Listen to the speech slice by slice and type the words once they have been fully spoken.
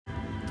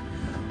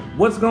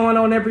What's going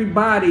on,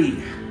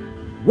 everybody?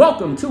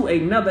 Welcome to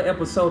another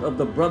episode of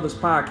the Brothers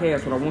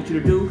Podcast. What I want you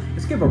to do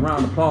is give a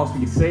round of applause for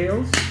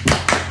yourselves.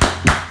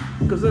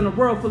 Because in a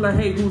world full of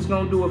hate, who's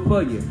going to do it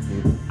for you?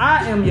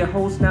 I am your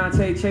host,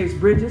 Dante Chase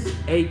Bridges,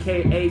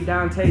 a.k.a.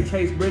 Dante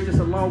Chase Bridges,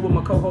 along with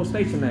my co-host,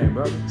 station name,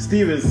 brother.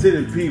 Steven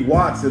City P.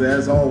 Watson,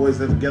 as always,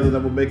 that together that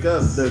will make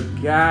us the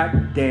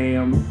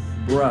goddamn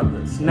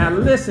brothers. Now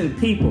listen,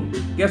 people,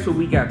 guess what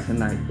we got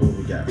tonight? What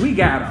we got? We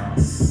got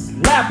a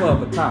slap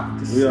of a topic.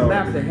 Just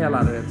slap the hell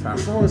out of that topic.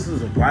 It's always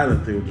a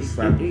violent thing with the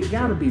slap. It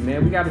gotta be,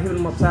 man. We gotta hit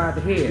them upside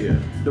the head.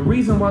 Yeah. The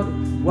reason why do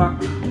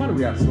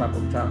we gotta slap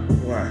on the topic?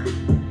 Why?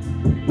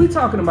 We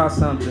talking about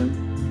something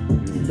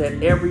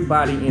that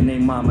everybody in their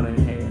mama done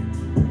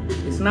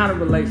had. It's not a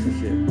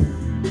relationship.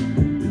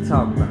 We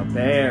talking about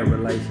bad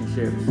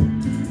relationships.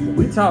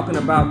 We talking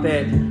about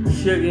that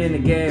sugar in the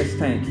gas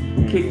tank,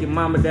 kick your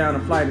mama down a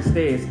flight of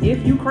stairs.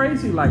 If you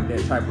crazy like that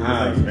type of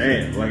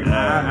relationship. Man,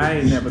 I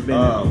ain't never been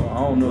there before. I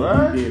don't know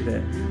if you did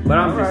that. But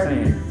I'm just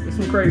saying, there's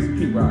some crazy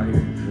people out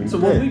here. So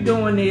what we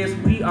doing is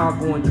we are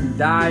going to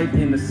dive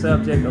in the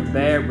subject of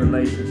bad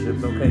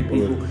relationships, okay,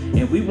 people?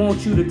 And we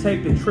want you to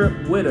take the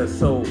trip with us.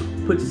 So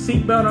put your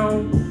seatbelt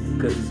on,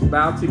 because it's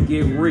about to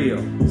get real.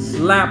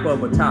 Slap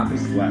of a topic.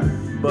 Slap.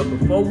 But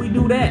before we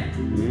do that,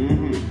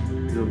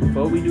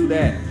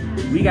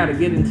 we got to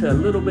get into a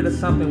little bit of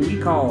something we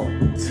call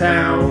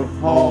Town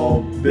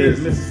Hall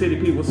Business. Mississippi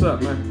people, what's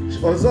up, man?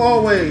 As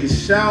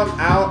always, shout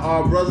out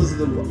our brothers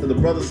in the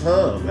Brothers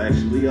Hub,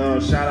 actually.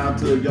 Shout out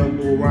to young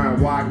little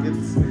Ryan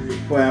Watkins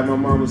for having my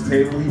mama's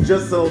table. He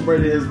just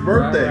celebrated his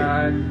birthday.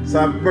 Right. So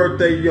happy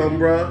birthday, young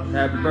bruh.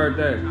 Happy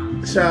birthday.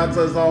 Shout out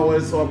to, as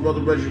always, to our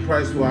brother Reggie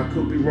Price, who I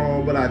could be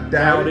wrong, but I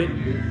doubt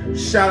it.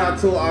 Shout out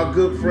to our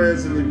good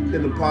friends in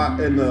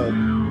the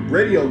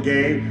radio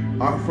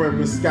game, our friend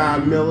Miss Sky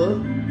Miller.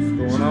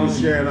 What's going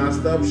on? Sharing our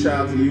stuff.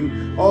 Shout out to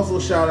you. Also,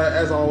 shout out,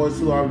 as always,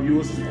 to our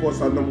viewers. Of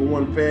course, our number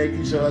one fan,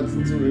 Keisha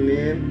Hudson, tuning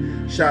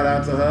in. Shout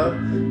out to her.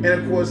 And,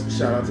 of course,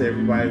 shout out to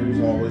everybody who's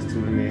always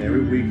tuning in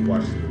every week,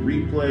 watches the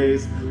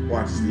replays,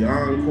 watches the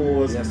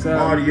encores,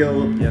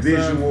 audio,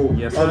 visual,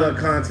 other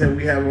content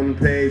we have on the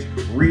page.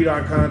 Read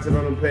our content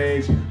on the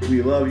page.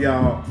 We love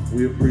y'all.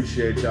 We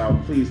appreciate y'all.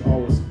 Please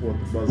always support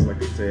the brothers,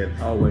 like I said.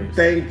 Always.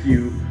 Thank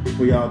you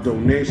for y'all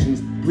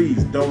donations.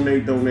 Please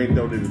donate.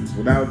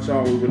 Without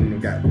y'all, we wouldn't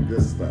have gotten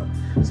this stuff.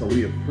 So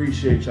we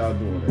appreciate y'all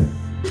doing that.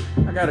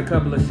 I got a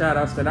couple of shout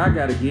outs that I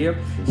got to give.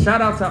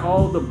 Shout out to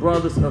all the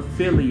brothers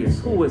affiliates.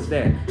 Who is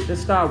that?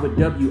 Let's start with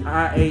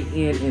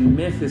WIAN in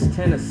Memphis,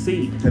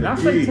 Tennessee. Did I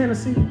say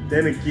Tennessee?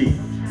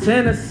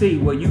 Tennessee,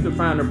 where you can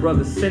find the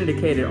brothers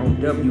syndicated on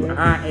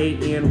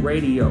WIAN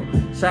radio.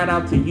 Shout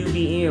out to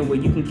UBN, where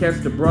you can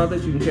catch the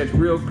brothers. You can catch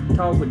Real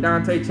Talk with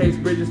Dante Chase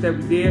Bridges that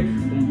we did.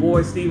 My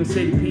boy Steven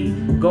City P.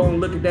 Go and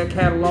look at that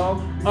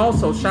catalog.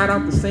 Also, shout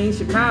out to Scene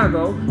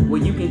Chicago,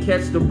 where you can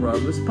catch the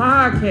Brothers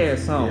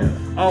Podcast on.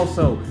 Yeah.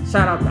 Also,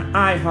 shout out to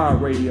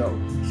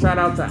iHeartRadio. Shout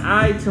out to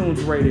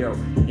iTunes Radio.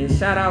 And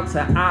shout out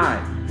to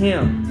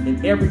him,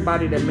 and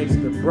everybody that makes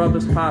the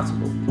Brothers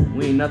possible.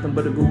 We ain't nothing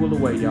but a Google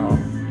away, y'all.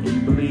 And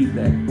you believe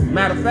that.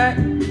 Matter of fact,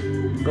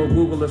 go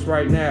Google us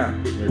right now.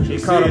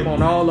 Get caught up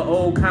on all the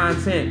old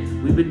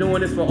content. We've been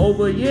doing this for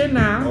over a year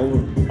now.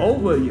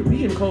 Over a year. We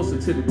getting closer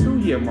to the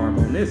 2-year mark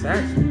on this,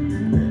 actually.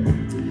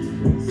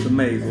 It's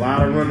amazing. A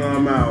lot of running our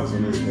mouths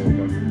on this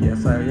motherfucker.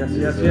 Yes, sir.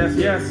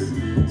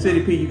 Yes.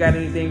 City P, you got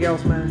anything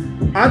else,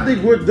 man? I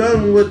think we're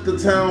done with the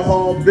town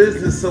hall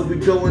business, so we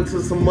go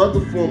into some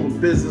other form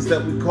of business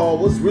that we call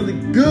what's really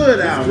good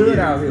out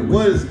here.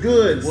 What is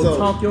good? We'll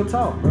talk your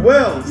talk, bro.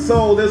 Well,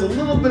 so there's a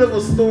little bit of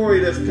a story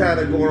that's kind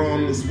of going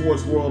on in the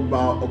sports world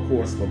about, of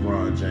course,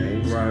 LeBron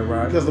James.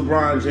 Right. Because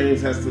LeBron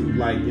James has to,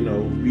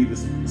 be the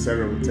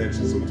center of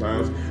attention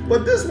sometimes.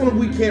 But this one,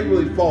 we can't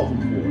really fault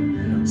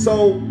him for.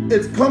 So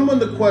it's come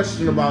under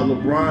question about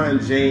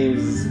LeBron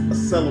James'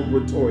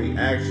 celebratory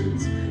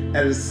actions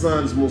at his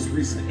son's most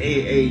recent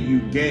AAU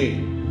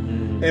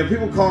game. And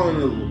people calling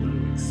it a little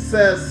bit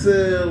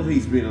excessive,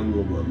 he's being a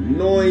little bit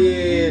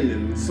annoying,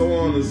 and so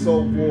on and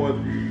so forth.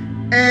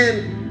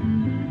 And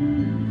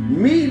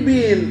me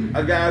being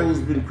a guy who's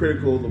been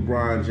critical of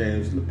LeBron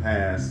James in the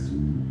past,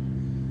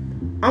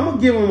 I'm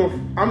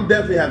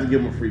definitely have to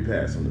give him a free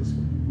pass on this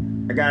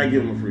one. I gotta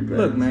give him a free pass.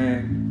 Look,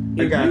 man,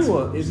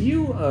 if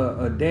you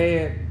a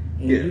dad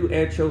and you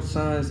at your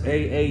son's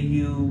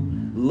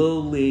AAU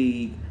Little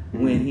League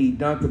when he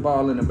dunked the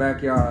ball in the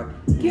backyard,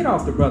 get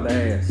off the brother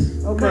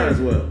ass. Okay. Might as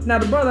well. Now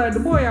the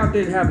boy out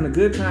there having a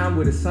good time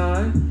with his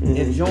son,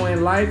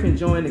 enjoying life,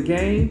 enjoying the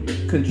game,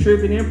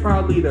 contributing,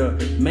 probably the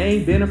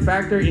main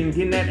benefactor in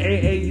getting that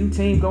AAU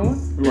team going.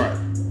 Right.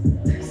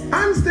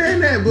 I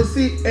understand that, but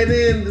see, and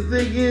then the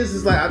thing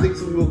is like, I think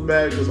some people are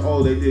mad because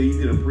he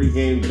did a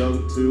pregame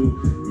dunk too,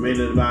 made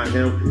it about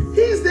him.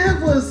 He's there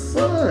for his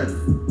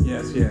son.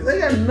 Yes. They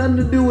got nothing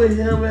to do with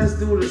him, it has to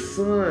do with his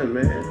son,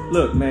 man.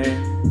 Look,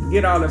 man,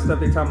 forget all that stuff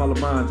they talking about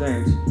LeBron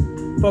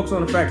James. Focus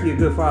on the fact he's a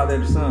good father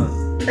to his son.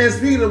 And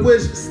speaking of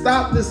which,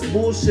 stop this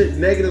bullshit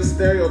negative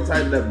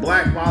stereotype that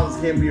black fathers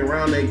can't be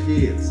around their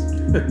kids.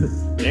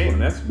 Damn,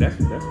 that's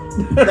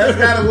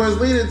kind of where it's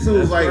leading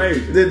to. Is like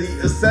the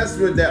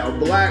assessment that a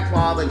black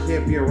father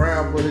can't be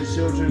around for his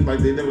children, like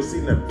they've never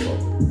seen that before.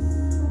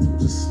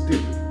 It's just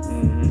stupid.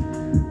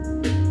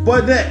 Mm-hmm.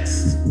 But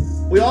next,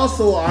 I'm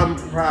so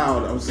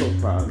proud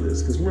of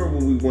this because remember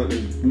when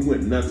we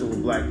went nuts over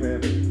Black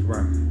Panther,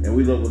 right? And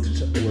we loved with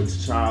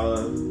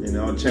T'Challa,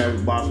 and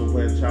Chadwick Boseman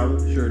playing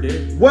T'Challa. Sure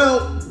did.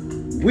 Well,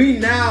 we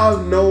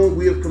now know,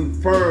 we have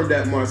confirmed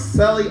that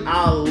Mahershala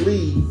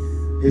Ali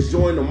has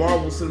joined the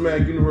Marvel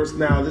Cinematic Universe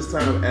now, this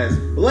time as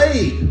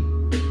Blade.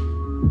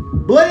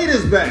 Blade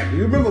is back.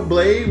 You remember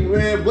Blade?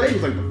 Man, Blade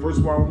was like the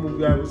first Marvel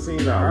movie I ever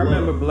seen. I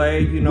remember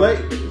Blade,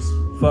 Blade was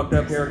fucked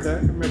up haircut.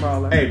 I remember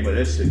all that. Hey, but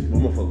that shit,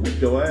 motherfucker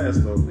whipped your ass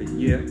though.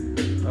 Yeah.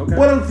 Okay.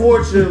 But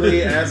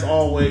unfortunately, as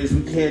always,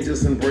 we can't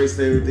just embrace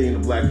everything in the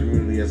black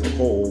community as a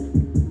whole.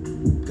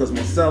 Because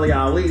Mahershala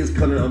Ali is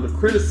coming under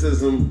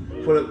criticism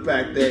for the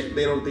fact that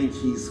they don't think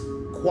he's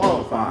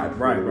qualified.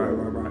 Right.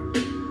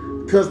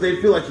 Because they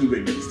feel like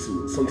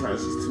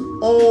sometimes he's too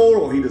old,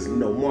 or he doesn't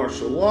know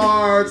martial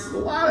arts.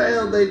 Why the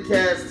hell they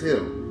cast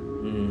him?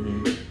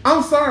 Mm-hmm.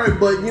 I'm sorry,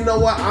 but you know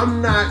what?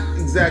 I'm not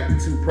exactly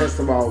too pressed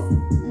about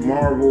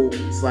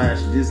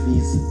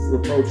Marvel/Disney's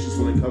approaches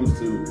when it comes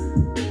to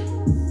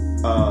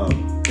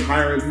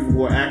hiring people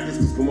who are actors.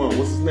 Because come on,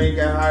 what's his name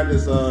got hired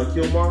as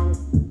Killmonger?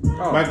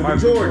 Michael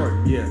B.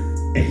 Jordan. Yeah.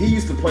 And he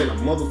used to play the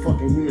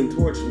motherfucking Human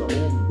Torch in the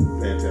old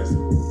Fantastic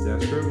Four.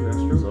 That's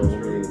true. So, I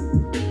mean,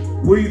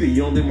 what do you think?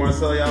 You don't think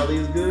Mahershala Ali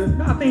is good?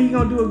 No, I think he's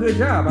going to do a good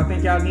job. I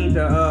think y'all need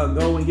to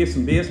go and get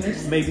some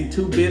business, maybe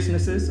 2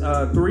 businesses,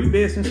 3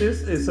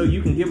 businesses, so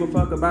you can give a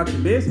fuck about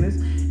your business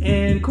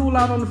and cool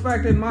out on the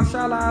fact that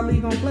Mahershala Ali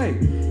going to play.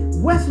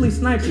 Wesley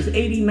Snipes is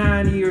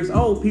 89 years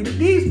old.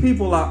 These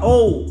people are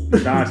old.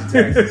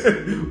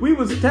 We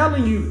was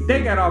telling you,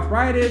 they got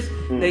arthritis.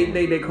 They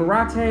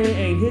karate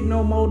ain't hitting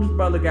no more. This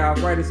brother got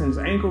arthritis in his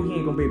ankle. He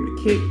ain't gonna be able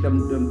to kick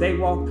them day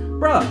walk.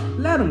 Bruh,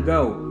 let him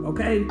go,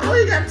 okay? Oh,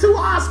 he got 2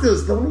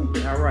 Oscars, don't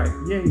he? All right.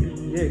 Yeah.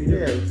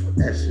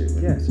 That shit,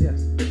 man.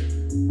 Yes.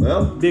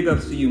 Well, big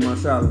ups to you,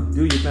 Mahershala.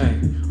 Do your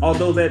thing.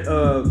 Although that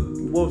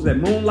what was that?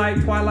 Moonlight.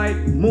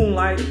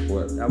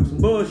 What? That was some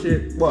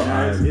bullshit. What?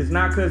 It's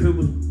not because it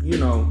was,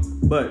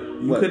 but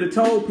you could have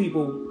told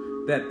people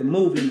that the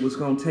movie was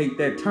gonna take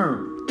that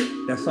turn.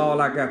 That's all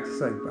I got to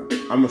say about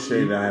it. I'm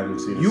ashamed that I haven't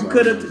seen it. You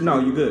could have. No,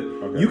 you good.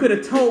 Okay. You could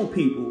have told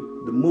people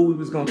the movie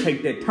was gonna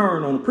take that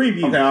turn on the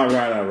preview. Okay, all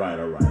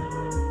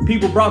right.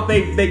 People brought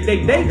they dates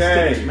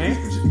today, man.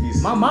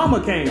 My mama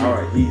came. All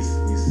right, he's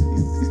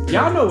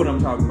y'all know what I'm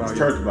talking about. He's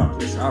turned about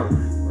this. All right.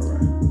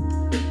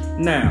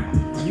 Now,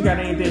 you got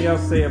anything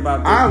else to say about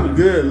this? I'm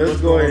good. Let's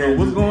go ahead.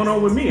 What's going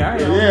on with me? Like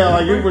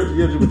you're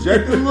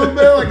projecting a little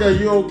bit. Like, are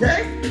you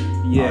okay?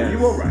 Yeah.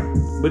 You all right?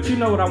 But you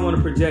know what I want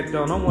to project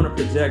on? I want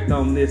to project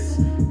on this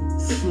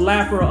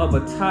slapper of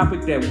a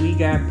topic that we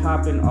got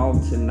popping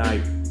off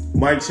tonight.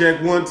 Mic check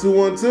 1 2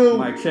 1 2.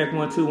 Mic check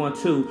 1 2 1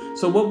 2.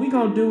 So what we're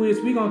gonna do is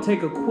we're gonna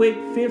take a quick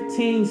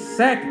 15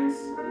 seconds.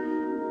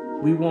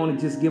 We want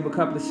to just give a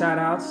couple of shout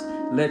outs,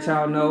 let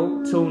y'all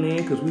know, tune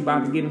in, because we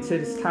about to get into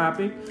this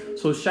topic.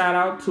 So shout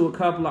out to a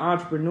couple of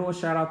entrepreneurs.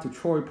 Shout out to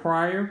Troy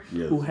Pryor,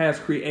 who has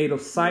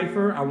Creative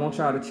Cypher. I want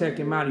y'all to check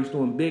him out. He's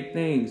doing big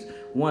things.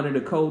 One of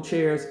the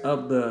co-chairs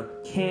of the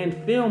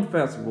Cannes Film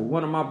Festival.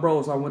 One of my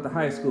bros I went to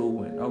high school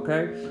with,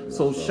 okay?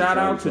 So shout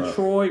out to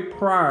Troy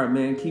Pryor,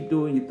 man. Keep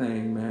doing your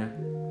thing, man.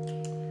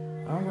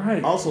 All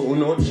right. Also,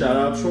 shout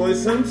out Troy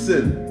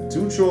Simpson.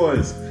 2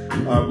 Troys.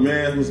 A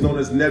man who's known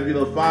as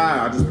Nebula 5.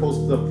 I just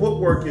posted a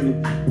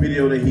footworking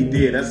video that he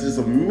did. That's just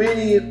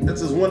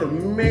one of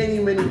many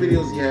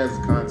videos he has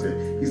of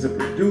content. He's a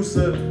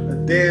producer, a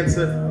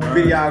dancer, a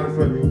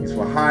videographer. He's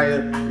for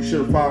hire. You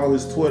should follow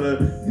his Twitter,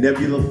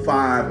 Nebula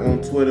 5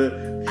 on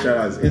Twitter. Shout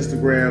out his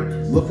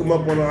Instagram. Look him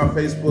up on our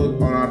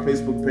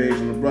Facebook page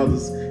on the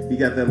brothers. He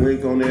got that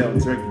link on there. I'll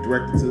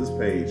direct to this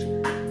page.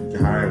 You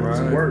can hire him for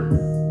some work.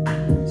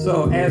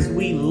 So as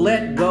we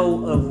let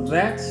go of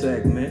that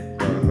segment,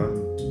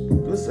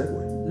 good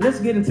segue. Let's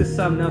get into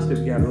something else that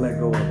we gotta let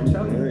go of. I'm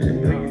telling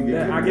you,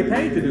 I get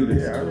paid to do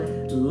this. Yeah,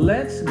 right.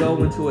 Let's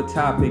go into a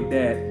topic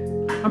that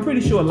I'm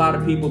pretty sure a lot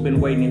of people have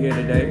been waiting to hear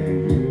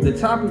today. The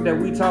topic that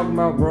we talking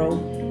about, bro,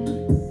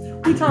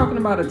 we talking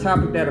about a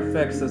topic that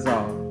affects us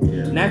all.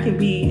 Yeah. And that can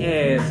be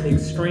as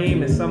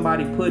extreme as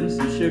somebody putting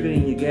some sugar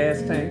in your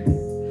gas tank,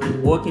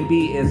 or it can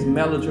be as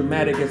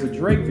melodramatic as a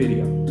Drake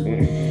video.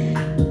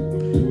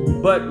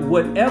 But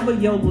whatever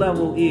your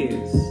level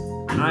is,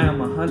 I am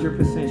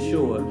 100%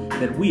 sure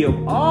that we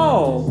have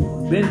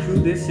all been through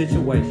this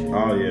situation.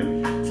 Oh, yeah.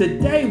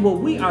 Today, what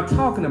we are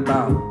talking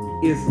about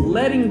is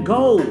letting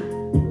go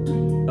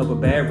of a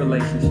bad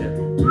relationship.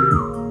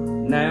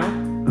 Now,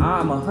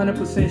 I'm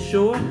 100%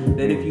 sure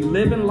that if you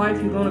live in life,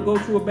 you're going to go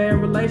through a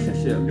bad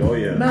relationship. Oh,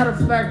 yeah. Matter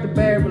of fact, a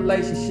bad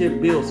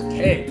relationship builds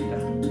character.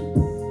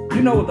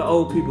 You know what the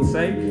old people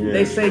say? Yeah,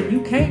 they say you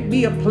can't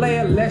be a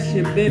player unless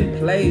you've been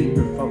played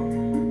before.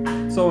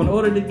 So in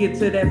order to get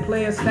to that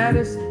player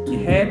status, you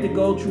had to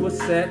go through a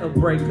set of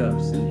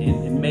breakups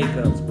and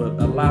makeups,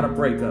 but a lot of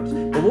breakups.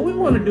 But what we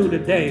want to do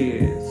today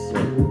is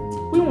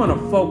we want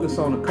to focus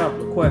on a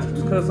couple of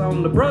questions because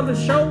on the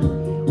Brothers Show,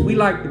 we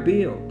like to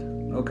build,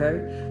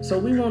 okay? So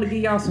we want to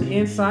give y'all some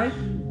insight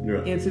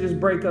into this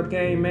breakup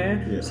game,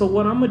 man. Yeah. So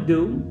what I'm going to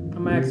do,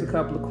 I'm going to ask a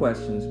couple of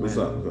questions, man. What's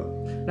up?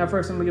 Now,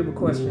 first, I'm going to give a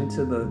question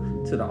to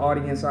the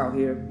audience out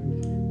here.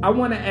 I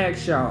want to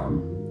ask y'all,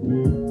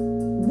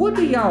 what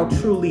do y'all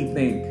truly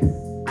think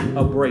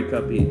a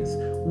breakup is?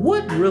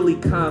 What really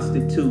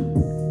constitutes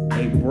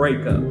a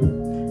breakup?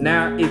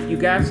 Now, if you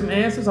got some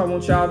answers, I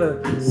want y'all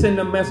to send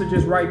them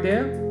messages right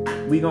there.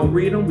 We're going to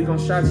read them. We're going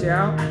to shout you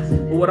out.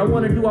 But what I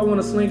want to do, I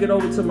want to sling it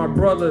over to my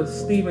brother,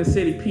 Steven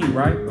City P,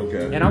 right?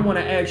 Okay. And I want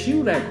to ask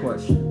you that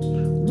question.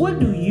 What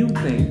do you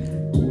think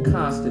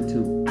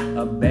constitutes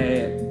a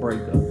bad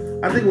breakup?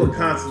 I think what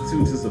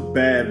constitutes as a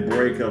bad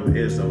breakup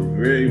is a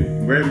very,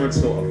 very much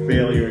so a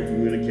failure in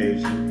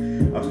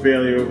communication, a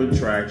failure of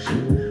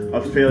attraction,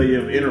 a failure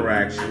of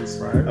interactions,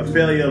 right, a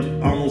failure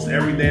of almost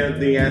every damn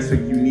thing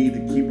aspect you need to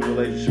keep a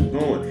relationship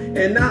going.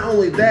 And not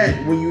only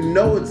that, when you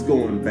know it's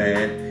going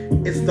bad,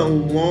 it's the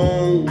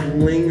long,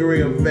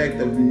 lingering effect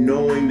of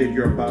knowing that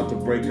you're about to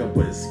break up,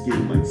 but it's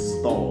getting like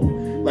stalled.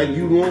 Like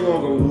you no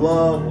longer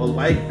love or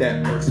like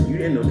that person.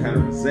 You end up kind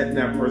of resenting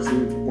that person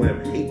to the point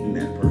of hating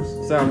that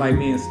person. Sounds like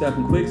being stuck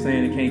in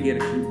quicksand and can't get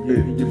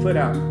your foot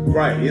out.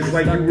 Right. It's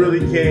like you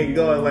really can't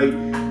go. Like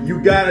you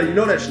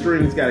know that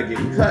string's gotta get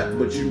cut,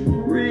 but you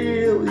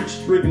really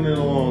stringing it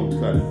along to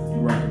cut it.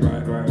 Right.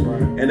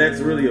 And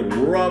that's really a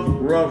rough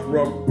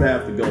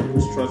path to go.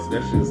 Because trust me,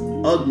 that shit is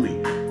ugly.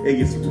 It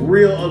gets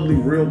real ugly,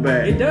 real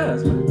bad. It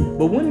does, man.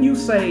 But when you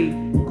say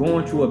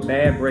going through a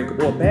bad breakup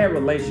or a bad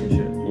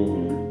relationship,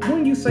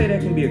 wouldn't you say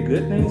that can be a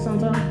good thing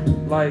sometimes?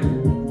 Like,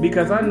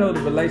 because I know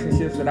the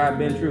relationships that I've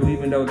been through,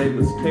 even though they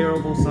was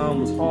terrible,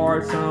 some was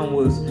hard, some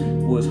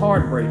was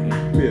heartbreaking.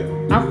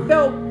 Yeah. I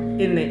felt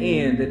in the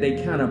end that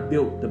they kind of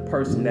built the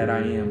person that I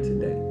am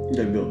today.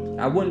 They built.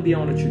 I wouldn't be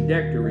on the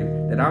trajectory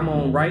that I'm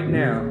on right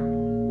now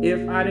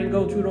if I didn't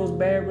go through those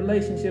bad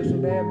relationships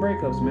and bad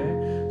breakups,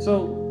 man.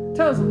 So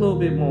tell us a little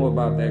bit more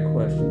about that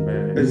question,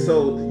 man. And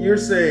so you're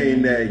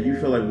saying that you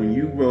feel like when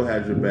you will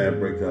have your bad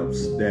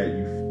breakups that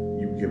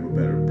you became a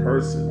better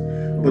person.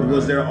 But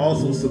was there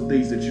also some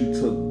things that you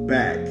took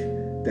back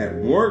that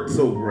weren't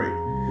so great?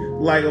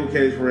 Like,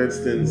 okay, for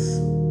instance,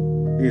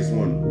 here's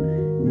one.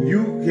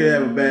 You can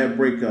have a bad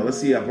breakup. Let's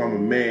see if I'm a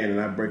man and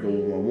I break up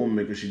with my woman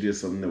because she did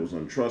something that was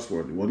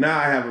untrustworthy. Well, now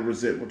I have a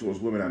resentment towards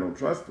women. I don't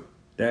trust them.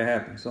 That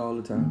happens all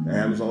the time. That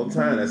happens all the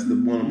time. That's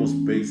one of the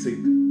most basic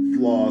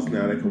flaws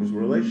now that comes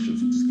with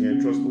relationships. You just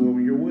can't trust the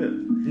woman you're with.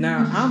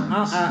 Now,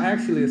 I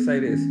actually say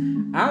this.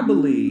 I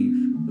believe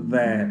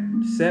that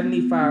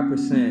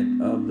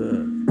 75% of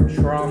the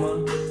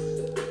trauma,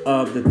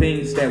 of the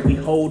things that we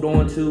hold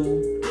on to,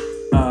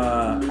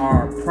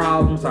 our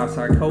problems, our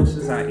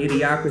psychosis, our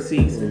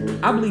idiocracies,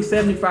 I believe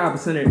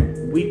 75% of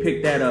it, we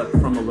pick that up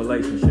from a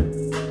relationship.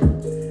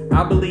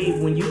 I believe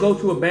when you go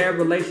through a bad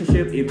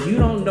relationship, if you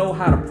don't know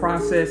how to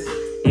process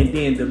and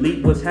then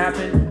delete what's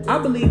happened, I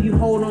believe you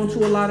hold on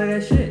to a lot of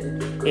that shit.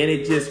 And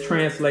it just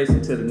translates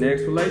into the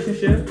next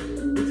relationship,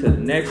 into the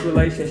next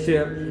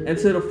relationship, and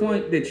to the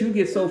point that you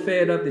get so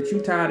fed up that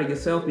you tired of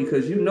yourself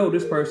because you know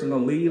this person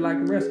gonna leave you like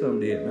the rest of them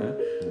did, man.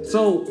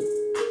 So,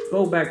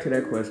 go back to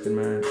that question,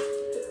 man.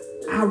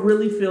 I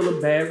really feel a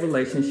bad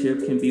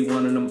relationship can be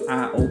one of them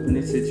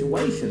eye-opening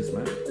situations,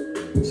 man.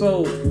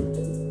 So,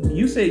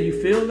 you say you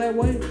feel that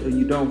way or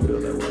you don't feel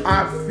that way?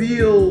 I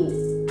feel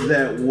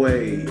that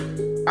way.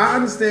 I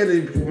understand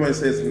that people might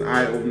say it's an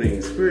eye-opening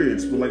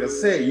experience, but like I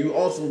said, you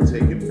also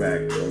taking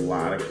back a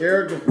lot of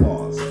character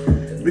flaws.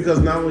 Because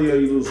not only are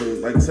you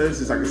losing, like for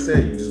instance, like I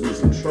said, you just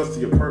losing trust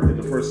in the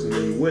person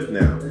that you're with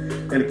now.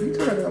 And can you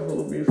turn that up a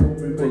little bit for me?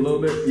 A little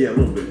bit? Yeah, a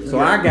little bit. So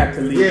I got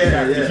to leave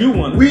because you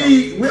want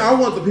to I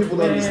want the people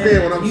to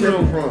understand what I'm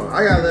saying from.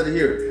 I gotta let it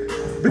hear it.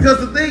 Because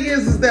the thing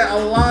is that a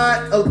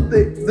lot of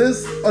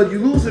you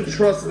losing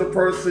trust in the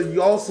person.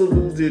 You also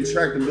lose the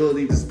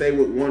attractability to stay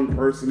with one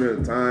person at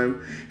a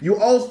time.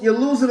 You're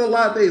losing a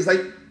lot of things.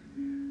 Like,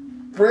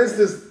 for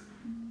instance,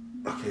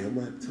 okay, I'm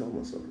gonna tell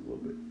myself a little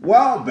bit. A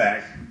while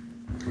back,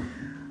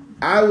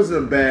 I was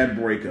in a bad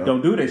breakup.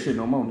 Don't do that shit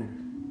no more,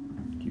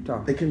 nigga. Keep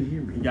talking. They couldn't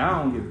hear me. Yeah,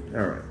 I don't get it.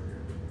 All right.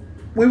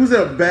 We was in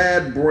a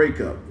bad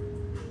breakup.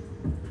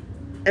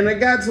 And it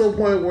got to a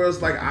point where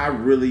it's like I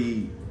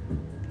didn't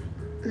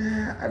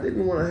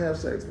want to have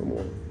sex no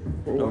more.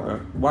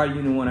 Okay. Why you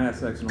didn't want to have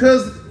sex no more?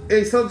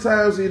 Because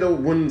sometimes,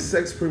 when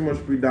sex pretty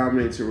much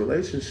predominates your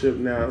relationship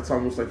now, it's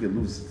almost like it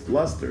loses its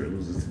luster, it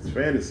loses its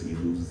fantasy, it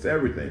loses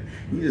everything.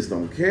 You just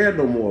don't care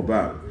no more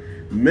about it.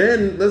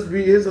 Men,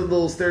 here's a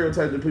little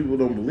stereotype that people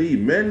don't believe.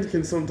 Men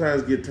can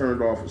sometimes get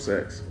turned off of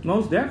sex.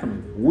 Most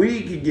definitely.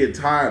 We can get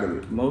tired of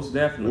it. Most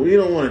definitely. We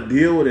don't want to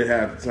deal with it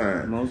half the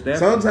time. Most definitely.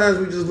 Sometimes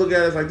we just look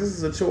at it as like, this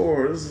is a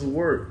chore, this is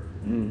work.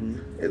 Mm-hmm.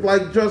 It's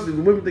like, trust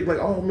me, women think like,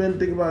 oh, men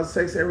think about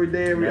sex every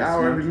day, every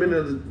hour, every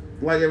minute,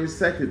 like every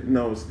second.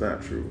 No, it's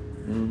not true.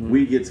 Mm-hmm.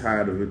 We get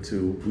tired of it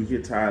too. We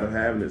get tired of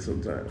having it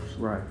sometimes.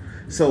 Right.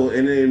 So,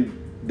 and then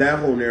that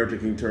whole narrative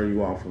can turn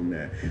you off from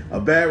that. A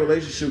bad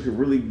relationship can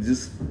really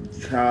just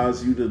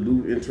cause you to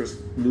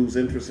lose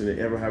interest in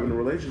ever having a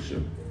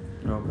relationship.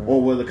 Okay.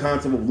 Or where the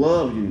concept of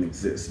love even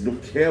exists. You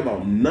don't care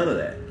about none of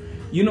that.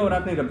 You know what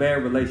I think a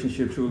bad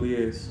relationship truly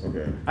is?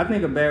 Okay. I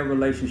think a bad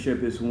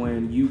relationship is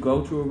when you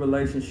go to a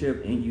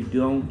relationship and you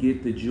don't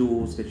get the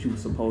jewels that you were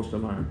supposed to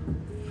learn.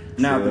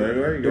 Now,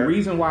 the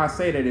reason why I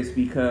say that is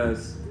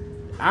because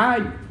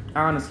I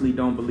honestly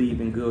don't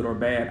believe in good or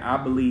bad. I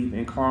believe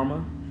in karma.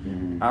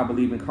 Mm-hmm. I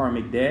believe in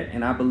karmic debt,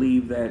 and I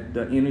believe that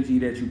the energy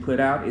that you put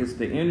out is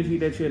the energy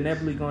that you're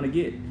inevitably going to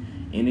get.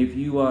 And if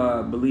you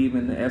believe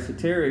in the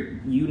esoteric,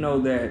 you know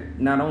that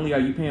not only are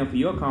you paying for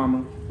your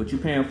karma, but you're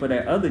paying for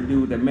that other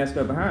dude that messed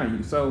up behind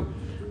you. So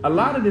a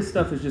lot of this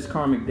stuff is just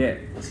karmic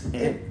debt.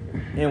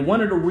 And one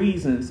of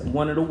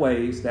the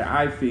ways that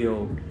I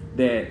feel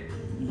that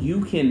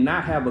you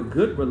cannot have a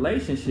good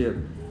relationship,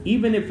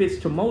 even if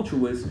it's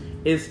tumultuous,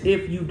 is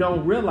if you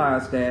don't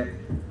realize that,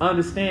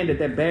 understand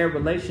that bad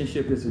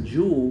relationship is a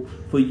jewel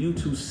for you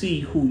to see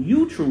who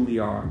you truly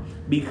are,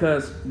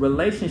 because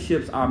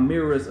relationships are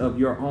mirrors of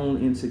your own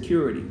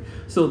insecurity.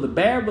 So the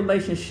bad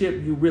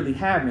relationship you really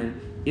having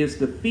is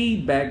the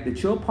feedback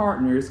that your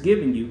partner is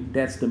giving you.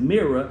 That's the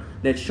mirror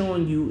that's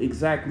showing you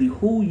exactly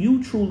who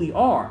you truly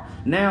are.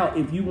 Now,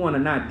 if you want to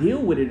not deal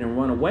with it and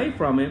run away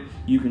from it,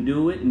 you can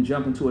do it and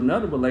jump into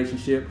another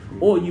relationship,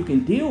 or you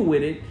can deal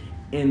with it,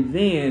 and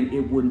then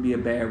it wouldn't be a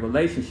bad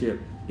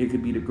relationship. It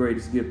could be the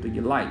greatest gift of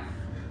your life.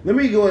 Let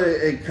me go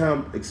ahead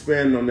and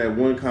expand on that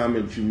one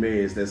comment you made,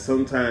 is that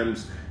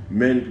sometimes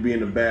men can be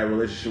in a bad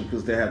relationship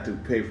because they have to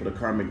pay for the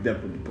karmic debt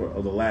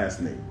of the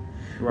last name.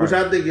 Right. Which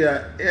I think,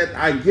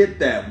 I get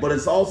that, but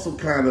it's also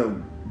kind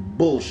of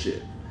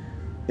bullshit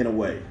in a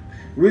way.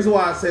 The reason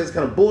why I say it's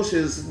kind of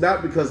bullshit is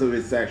not because of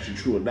it's actually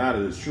true or not,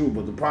 it is true,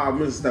 but the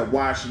problem is that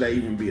why should that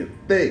even be a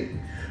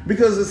thing?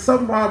 Because there's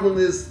some problem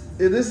is,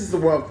 and this is the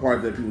rough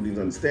part that people need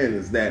to understand,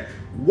 is that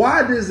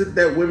why is it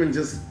that women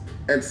just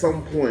at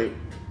some point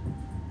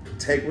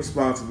take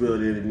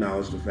responsibility and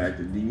acknowledge the fact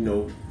that, you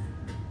know,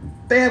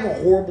 they have a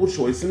horrible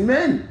choice in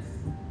men?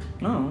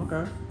 Oh,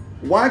 okay.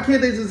 Why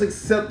can't they just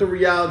accept the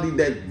reality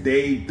that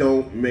they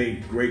don't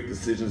make great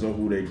decisions on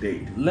who they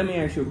date? Let me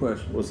ask you a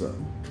question. What's up?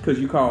 Because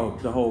you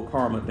called the whole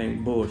karma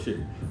thing bullshit.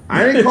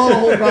 I didn't call the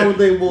whole karma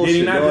thing bullshit. Did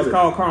he not just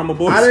call karma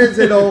bullshit? I didn't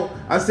say no.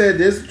 I said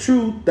there's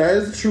truth. That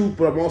is the truth,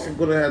 but I'm also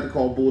going to have to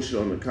call bullshit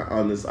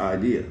on this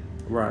idea.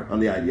 Right. On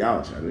the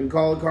ideology. I didn't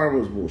call it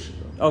karma as bullshit,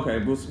 though. Okay,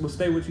 we'll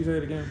stay what you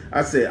said again.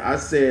 I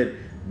said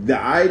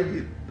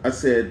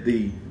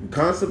the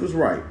concept is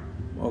right.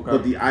 Okay.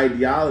 But the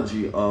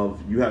ideology of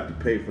you have to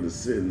pay for the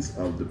sins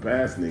of the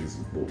past niggas is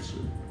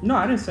bullshit. No,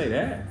 I didn't say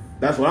that.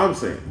 That's what I'm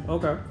saying.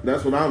 Okay.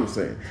 That's what I'm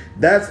saying.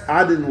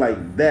 I didn't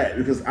like that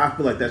because I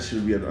feel like that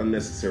should be an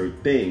unnecessary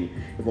thing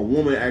if a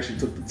woman actually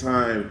took the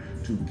time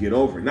to get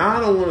over it. Now,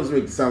 I don't want to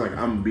make it sound like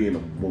I'm being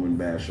a woman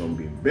basher or I'm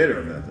being bitter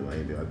or nothing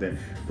like that.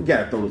 We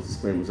got to throw those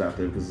disclaimers out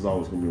there because there's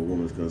always going to be a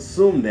woman that's going to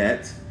assume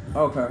that.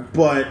 Okay.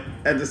 But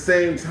at the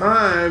same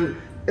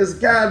time, it's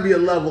got to be a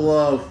level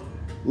of,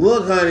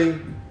 look, honey,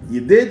 you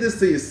did this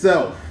to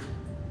yourself.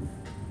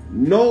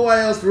 No one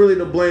else really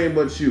to blame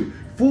but you.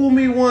 Fool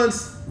me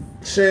once,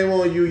 shame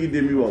on you, you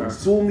did me wrong. Okay.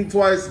 Fool me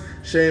twice,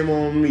 shame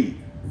on me.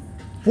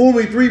 Fool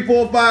me 3,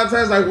 4, 5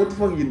 times, like, what the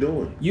fuck are you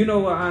doing? You know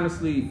what,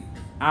 honestly,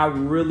 I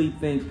really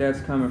think that's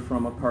coming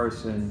from a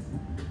person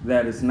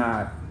that is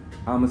not,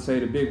 I'm going to say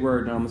the big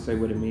word and I'm going to say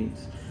what it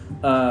means,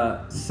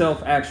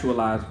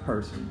 self-actualized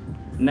person.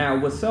 Now,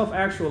 what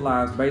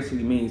self-actualized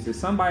basically means is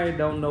somebody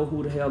don't know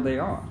who the hell they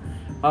are.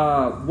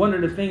 One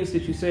of the things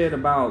that you said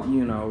about,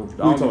 you know...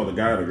 Who you talking, the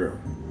guy or the girl?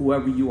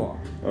 Whoever you are.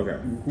 Okay.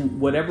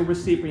 Whatever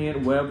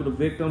recipient, whatever the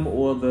victim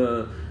or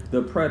the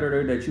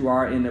predator that you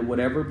are in,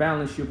 whatever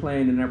balance you're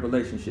playing in that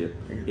relationship,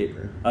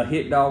 a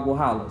hit dog will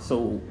holler.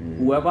 So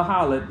whoever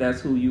hollered,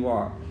 that's who you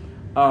are.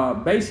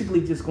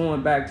 Basically, just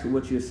going back to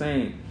what you're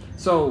saying.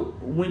 So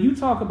when you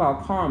talk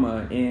about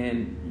karma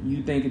and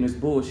you thinking it's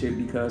bullshit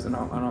because, and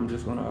I'm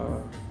just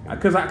gonna,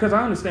 because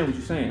I understand what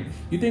you're saying.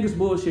 You think it's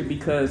bullshit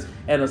because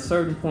at a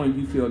certain point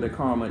you feel that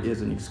karma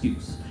is an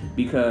excuse.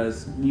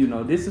 Because, you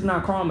know, this is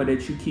not karma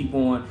that you keep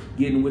on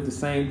getting with the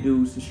same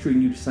dudes that's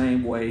treating you the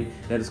same way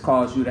that has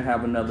caused you to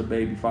have another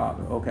baby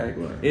father, okay?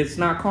 Right. It's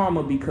not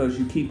karma because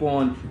you keep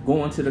on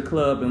going to the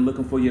club and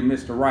looking for your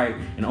Mr. Right,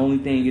 and the only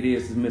thing it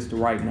is Mr.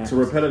 Right now. It's a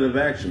repetitive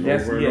action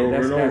over and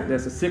over.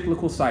 That's a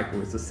cyclical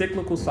cycle. It's a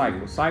cyclical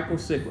cycle.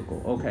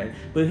 Cyclical, okay?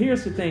 But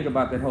here's the thing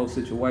about that whole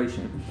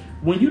situation.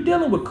 When you're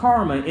dealing with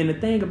karma and the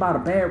thing about a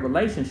bad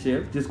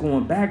relationship, just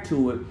going back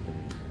to it,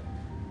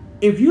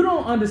 if you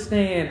don't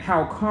understand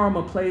how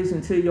karma plays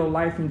into your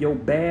life and your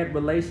bad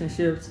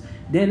relationships,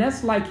 then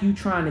that's like you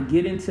trying to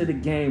get into the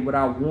game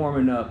without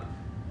warming up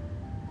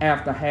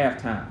after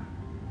halftime.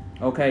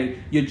 Okay?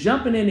 You're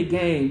jumping in the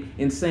game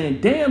and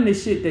saying, damn,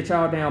 this shit that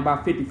y'all down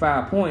by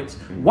 55 points.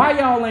 Why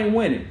y'all ain't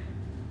winning?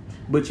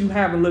 But you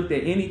haven't looked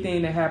at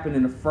anything that happened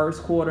in the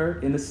first quarter,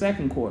 in the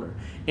second quarter.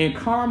 And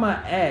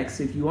karma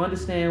acts, if you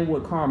understand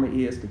what karma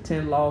is, the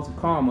 10 laws of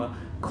karma,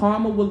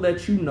 Karma will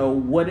let you know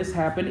what has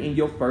happened in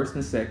your first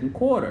and second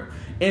quarter.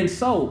 And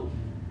so,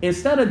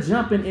 instead of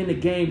jumping in the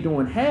game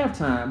during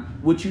halftime,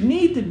 what you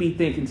need to be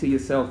thinking to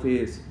yourself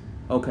is,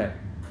 okay,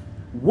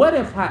 what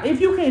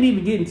if you can't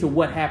even get into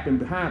what happened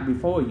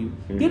before you,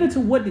 get into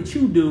what did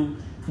you do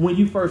when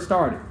you first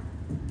started.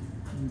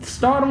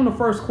 Start on the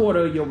first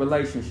quarter of your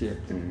relationship.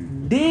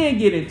 Then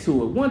get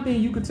into it. One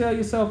thing you could tell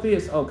yourself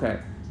is, okay,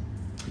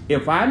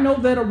 if I know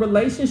that a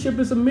relationship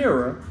is a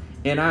mirror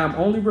and I am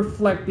only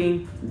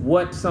reflecting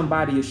what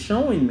somebody is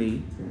showing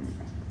me,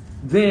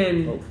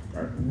 then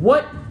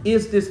what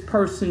is this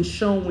person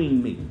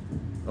showing me?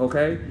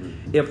 Okay?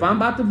 If I'm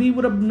about to be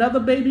with another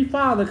baby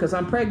father because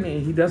I'm pregnant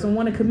and he doesn't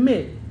want to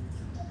commit,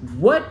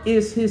 what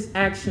is his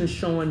action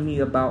showing me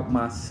about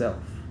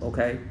myself?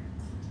 Okay?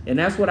 And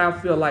that's what I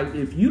feel like.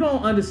 If you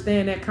don't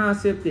understand that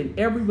concept, then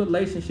every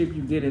relationship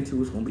you get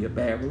into is going to be a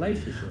bad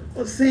relationship.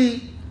 Well,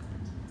 see,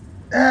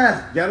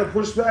 gotta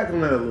push back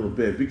on that a little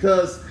bit,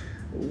 because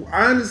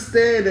I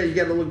understand that you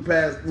got to look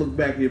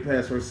back at your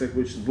past for a second,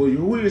 which is, well,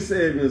 who you're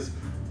saying is,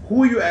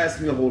 who are you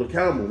asking to hold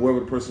accountable? Whoever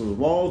the person was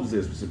involved, is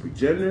there a specific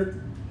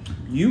gender?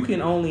 You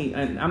can only,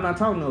 and I'm not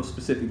talking no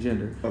specific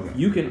gender. Okay.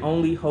 You can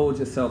only hold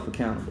yourself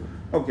accountable.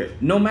 Okay.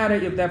 No matter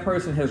if that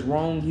person has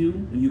wronged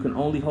you, you can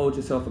only hold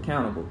yourself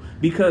accountable.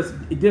 Because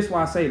this is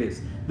why I say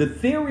this. The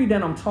theory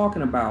that I'm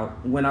talking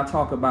about when I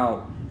talk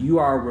about you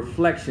are a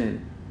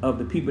reflection of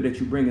the people that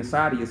you bring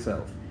inside of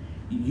yourself.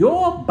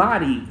 Your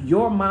body,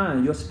 your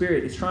mind, your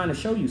spirit is trying to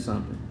show you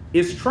something.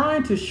 It's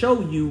trying to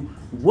show you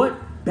what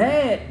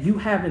bad you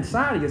have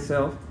inside of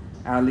yourself,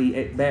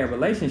 i.e. bad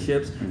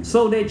relationships,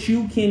 so that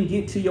you can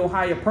get to your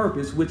higher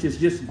purpose, which is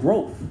just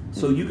growth,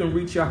 so you can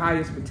reach your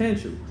highest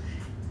potential.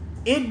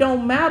 It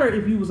don't matter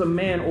if you was a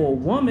man or a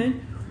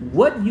woman.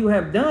 What you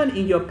have done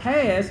in your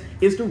past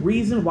is the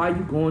reason why you're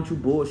going through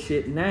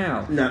bullshit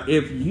now. No.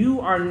 If you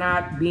are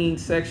not being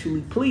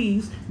sexually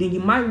pleased, then you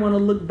might want to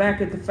look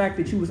back at the fact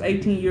that you was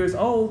 18 years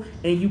old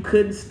and you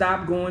couldn't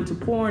stop going to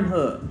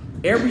Pornhub.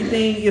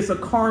 Everything is a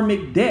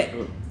karmic debt.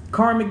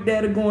 Karmic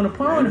debt of going to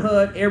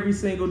Pornhub every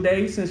single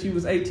day since you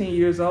was 18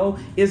 years old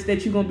is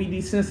that you're going to be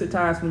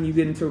desensitized when you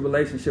get into a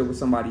relationship with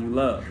somebody you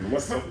love.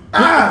 What's up?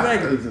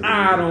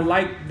 I don't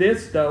like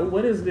this, though.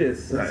 What is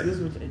this? Right.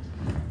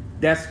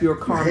 That's your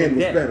karmic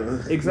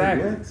debt.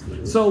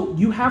 Exactly. So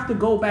you have to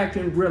go back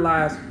and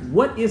realize,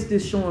 what is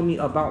this showing me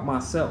about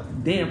myself?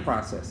 Then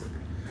process it.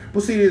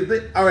 Well, see,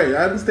 all right,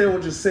 I understand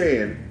what you're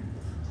saying,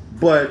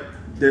 but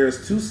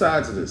there's two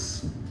sides of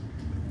this.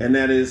 And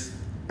that is,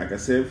 like I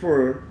said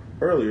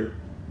earlier,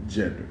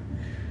 gender.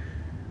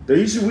 The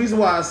reason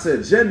why I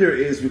said gender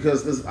is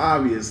because it's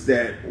obvious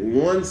that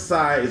one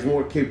side is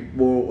more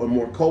capable or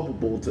more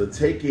culpable to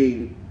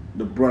taking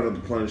the brunt of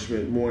the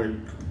punishment,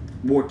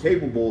 more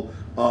capable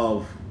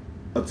of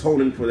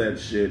atoning for that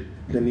shit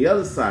than the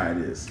other side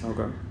is.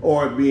 Okay.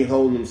 Or being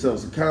holding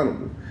themselves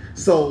accountable.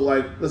 So,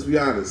 like, let's be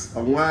honest.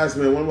 A wise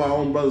man, one of my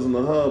own brothers in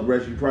the hub,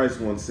 Reggie Price,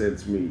 once said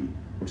to me,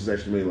 which has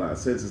actually made a lot of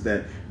sense, is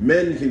that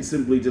men can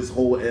simply just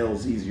hold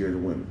L's easier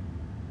than women.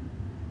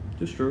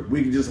 That's true.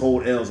 We can just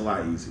hold L's a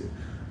lot easier.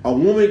 A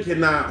woman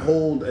cannot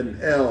hold an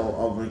L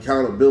of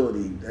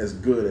accountability as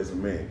good as a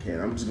man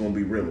can. I'm just going to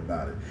be real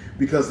about it.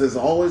 Because there's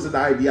always an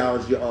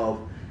ideology of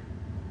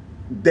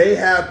they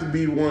have to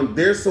be one.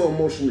 They're so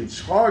emotionally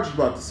charged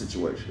about the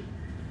situation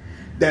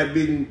that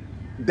when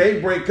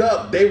they break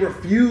up, they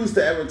refuse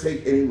to ever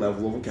take any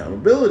level of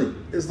accountability.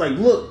 It's like,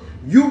 look,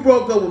 you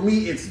broke up with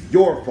me, it's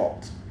your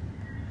fault.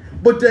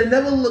 But they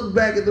never look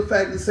back at the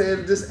fact of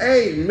saying, just,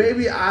 hey,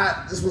 maybe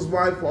this was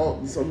my fault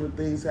and some of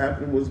the things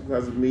happening was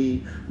because of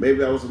me.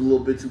 Maybe I was a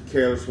little bit too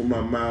careless with my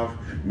mouth.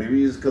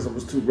 Maybe it's because I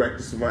was too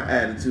reckless with my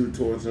attitude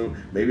towards him.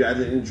 Maybe I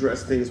didn't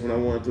address things when I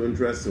wanted to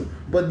address them.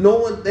 But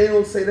they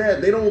don't say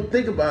that. They don't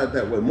think about it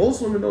that way.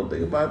 Most women don't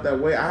think about it that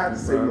way. I have to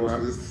say most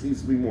of this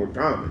seems to be more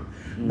common.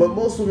 Mm-hmm. But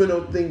most women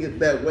don't think it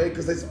that way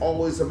because it's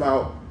always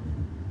about,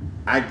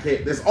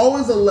 there's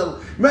always a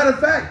level. Matter of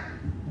fact,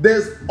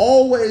 there's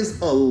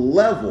always a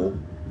level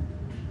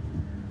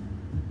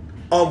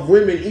of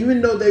women,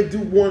 even though they do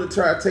want to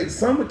try to take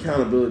some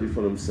accountability for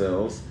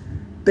themselves,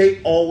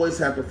 they always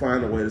have to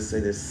find a way to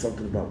say there's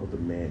something about what the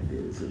man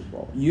did is his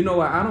fault. You know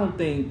what? I don't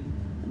think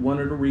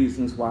one of the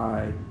reasons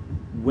why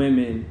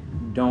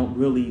women don't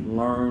really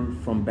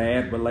learn from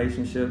bad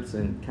relationships,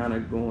 and kind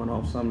of going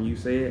off something you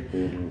said,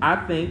 mm-hmm.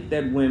 I think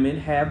that women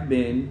have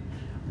been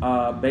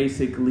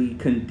basically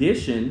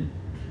conditioned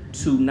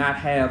to not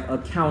have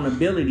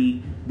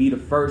accountability be the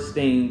first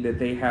thing that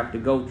they have to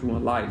go through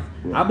in life.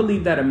 Right. I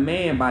believe that a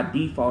man by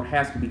default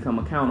has to become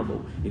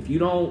accountable. If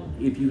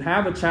you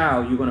have a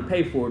child, you're going to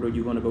pay for it or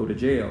you're going to go to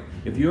jail.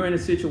 If you're in a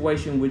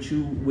situation with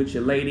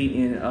your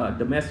lady in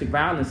domestic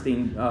violence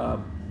thing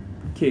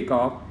kick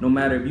off, no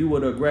matter if you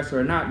were the aggressor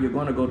or not, you're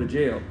going to go to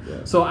jail.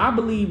 Yeah. So I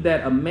believe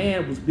that a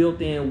man was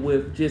built in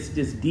with just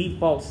this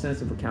default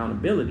sense of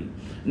accountability.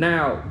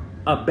 Now,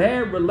 a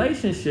bad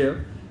relationship,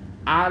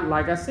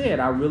 like I said,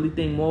 I really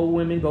think more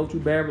women go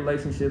through bad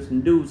relationships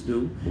than dudes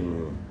do.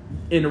 Mm.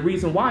 And the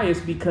reason why is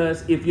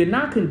because if you're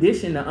not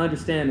conditioned to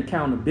understand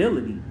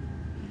accountability,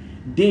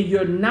 then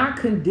you're not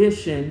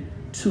conditioned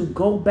to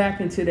go back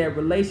into that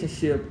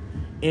relationship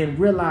and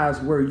realize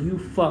where you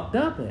fucked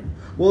up at.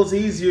 Well, it's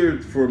easier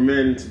for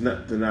men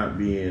to not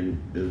be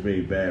in as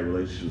many bad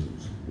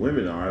relationships as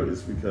women are.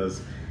 It's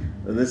because,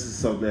 and this is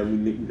something that we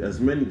need,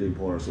 as men, need to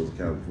hold ourselves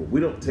accountable for. We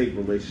don't take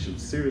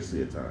relationships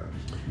seriously at times.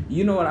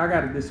 You know what? I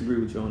got to disagree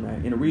with you on that.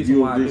 And the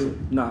reason why I do,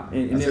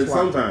 I said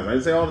sometimes. I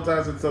didn't say all the time.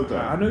 I said sometimes.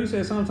 I know you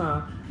said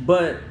sometimes,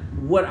 but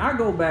what I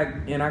go back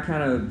and I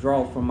kind of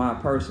draw from my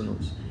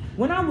personals.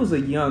 When I was a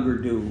younger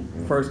dude,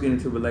 first getting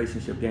into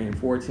relationship game,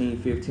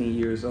 14, 15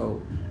 years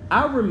old,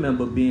 I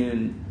remember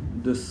being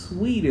the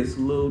sweetest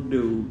little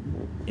dude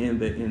in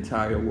the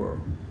entire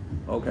world.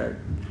 Okay.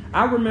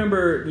 I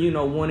remember,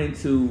 wanting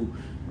to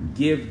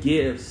give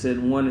gifts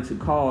and wanting to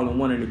call and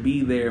wanting to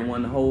be there and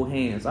wanting to hold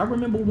hands. I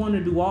remember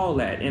wanting to do all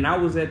that. And I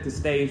was at the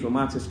stage where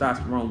my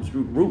testosterone was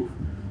through the roof.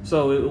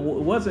 So it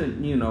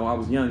wasn't, I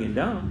was young and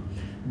dumb.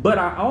 But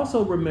I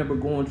also remember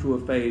going through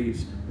a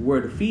phase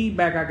where the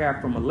feedback I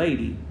got from a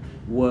lady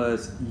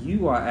was,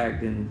 you are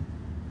acting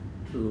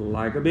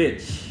like a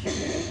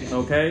bitch.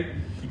 Okay?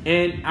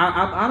 And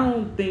I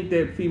don't think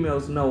that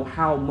females know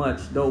how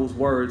much those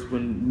words,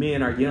 when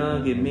men are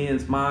young and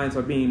men's minds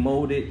are being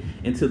molded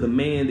into the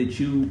man that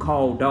you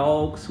call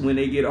dogs when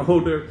they get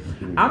older.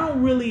 I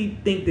don't really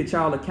think that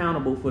y'all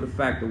accountable for the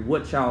fact of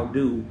what y'all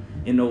do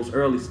in those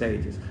early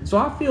stages. So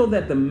I feel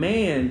that the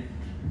man,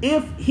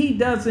 if he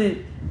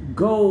doesn't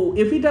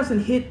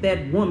hit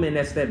that woman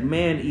that's that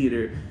man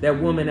eater,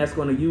 that woman that's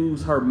going to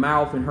use her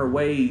mouth and her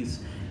ways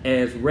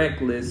as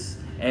reckless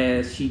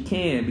as she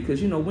can,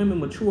 because women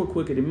mature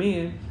quicker than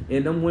men,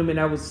 and them women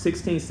that was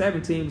 16,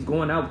 17 was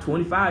going out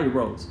with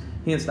 25-year-olds.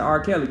 Hence the R.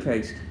 Kelly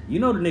case. The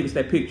niggas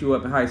that picked you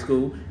up in high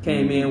school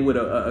came in with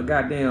a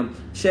goddamn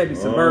Chevy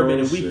Suburban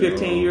and we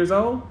 15 years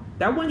old.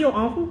 That wasn't your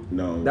uncle.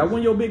 No. That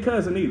wasn't your big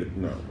cousin either.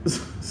 No.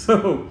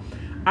 So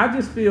I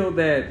just feel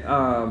that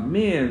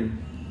men.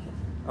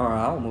 All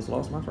right, I almost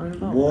lost my train of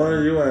thought.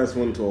 Boy, your ass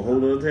went to a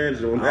whole other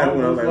tangent on that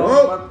one. I was like,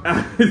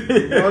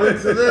 whoa! Going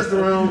into this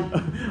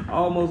room. I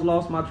almost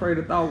lost my train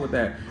of thought with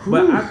that.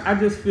 But I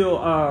just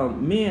feel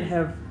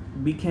men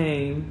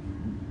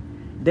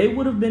they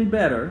would have been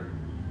better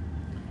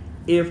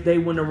if they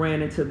wouldn't have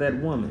ran into that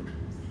woman.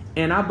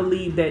 And I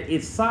believe that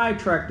it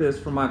sidetracked us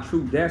from our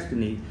true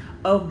destiny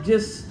of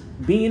just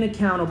being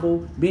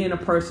accountable, being a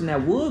person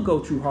that would go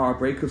through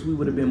heartbreak, because we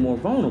would have been more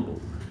vulnerable.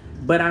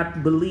 But I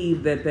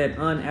believe that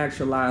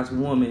unactualized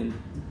woman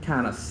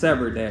kind of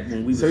severed that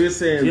when we you're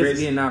saying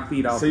just getting our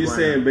feet off the ground. So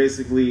you're saying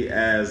basically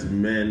as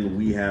men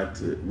we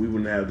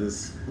wouldn't have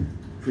this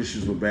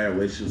issues with bad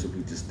relationships if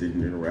we just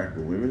didn't interact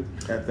with women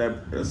at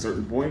a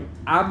certain point?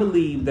 I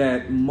believe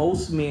that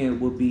most men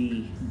would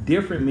be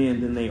different men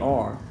than they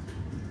are.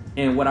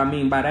 And what I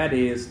mean by that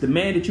is the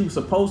man that you're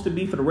supposed to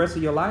be for the rest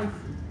of your life,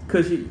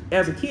 because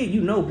as a kid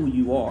you know who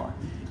you are.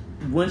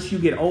 Once you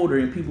get older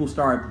and people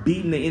start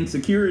beating the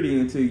insecurity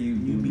into you,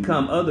 you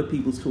become other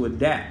people's to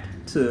adapt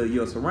to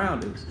your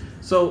surroundings.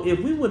 So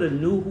if we would have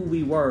knew who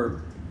we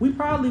were, we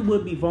probably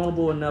would be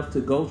vulnerable enough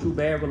to go through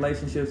bad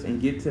relationships and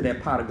get to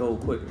that pot of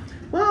gold quicker.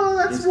 Well,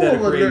 that's instead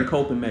more of creating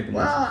coping mechanisms.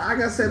 Well, I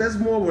gotta say that's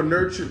more of a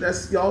nurture.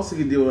 You also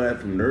can deal with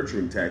that from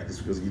nurturing tactics,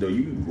 because you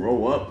can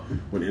grow up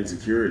with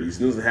insecurities.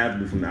 It doesn't have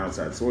to be from the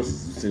outside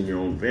sources. It's in your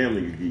own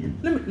family.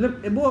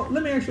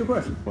 Let me ask you a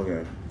question.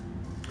 Okay.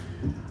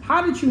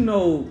 How did you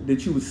know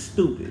that you was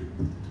stupid?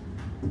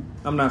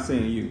 I'm not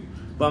saying you,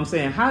 but I'm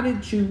saying, how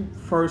did you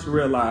first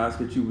realize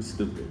that you was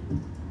stupid?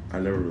 I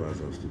never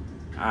realized I was stupid.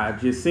 I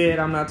just said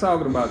I'm not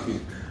talking about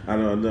you. I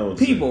know.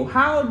 People,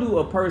 how do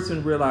a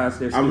person realize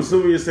they're stupid? I'm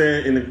assuming you're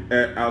saying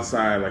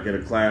outside, like in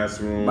a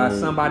classroom. By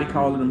somebody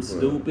calling them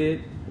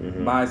stupid,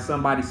 by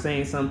somebody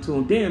saying something to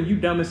them. Damn, you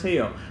dumb as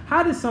hell.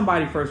 How did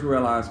somebody first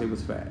realize they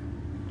was fat?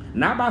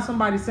 Not by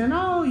somebody saying,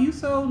 oh, you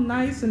so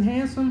nice and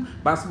handsome.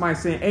 By somebody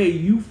saying, hey,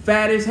 you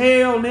fat as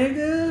hell,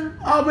 nigga.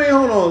 Oh, man,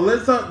 hold on.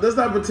 Let's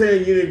not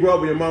pretend you didn't grow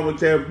up with your mama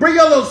said, bring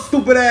your little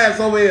stupid ass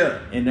over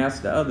here. And that's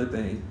the other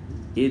thing.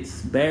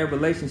 It's bad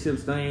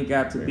relationships. They ain't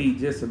got to be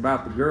just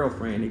about the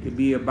girlfriend. It could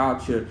be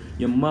about your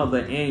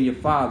mother and your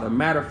father.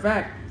 Matter of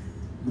fact,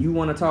 you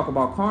want to talk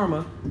about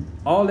karma,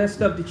 all that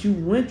stuff that you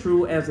went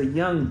through as a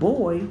young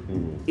boy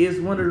is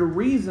one of the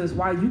reasons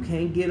why you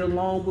can't get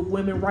along with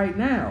women right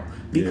now.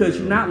 Because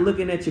you're not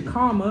looking at your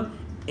karma,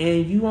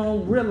 and you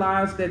don't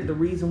realize that the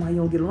reason why you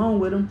don't get along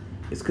with them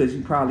is because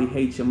you probably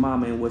hate your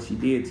mama and what she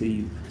did to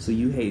you. So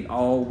you hate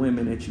all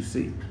women that you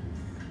see.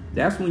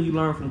 That's when you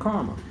learn from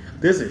karma.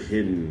 There's a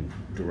hidden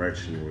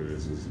direction where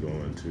this is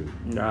going to.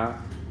 Nah.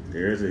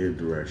 There's a hidden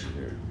direction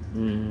here.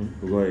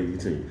 Well, go ahead,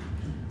 continue.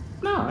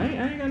 No, I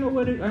ain't got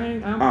nowhere I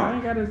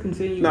ain't got to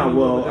continue. No,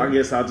 well, I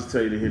guess I'll just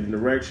tell you the hidden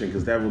direction,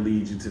 because that will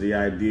lead you to the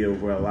idea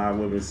of where a lot of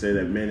women say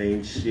that men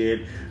ain't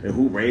shit and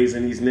who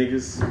raising these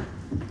niggas.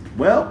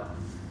 Well,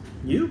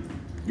 you're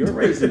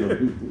raising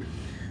them.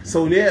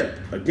 So yeah,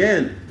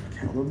 again,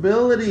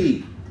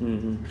 accountability.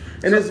 And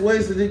there's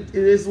ways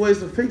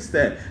to fix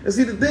that. And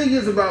see, the thing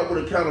is about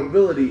what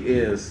accountability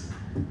is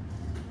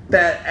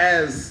that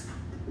as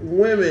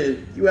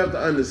women, you have to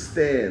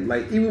understand.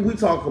 Like, even we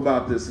talk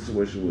about this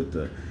situation with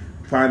the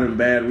finding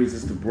bad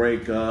reasons to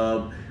break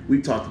up.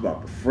 We talked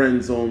about the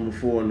friend zone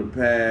before in the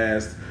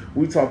past.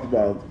 We talked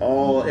about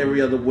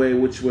every other way,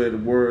 which way the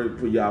word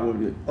for y'all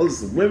women. Oh,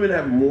 listen, women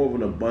have more of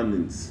an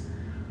abundance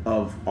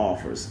of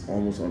offers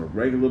almost on a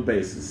regular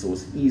basis, so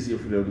it's easier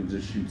for them to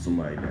just shoot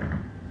somebody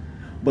down.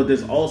 But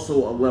there's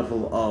also a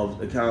level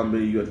of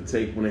accountability you have to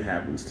take when it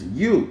happens to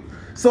you.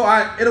 So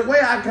in a way,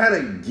 I kind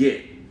of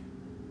get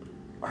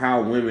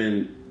how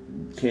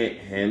women can't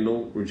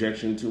handle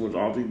rejection too much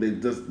often.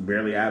 It just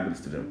barely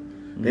happens to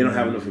them. They don't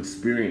have enough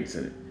experience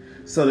in it.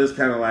 So there's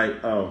kind of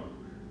like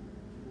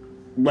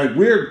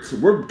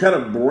we're kind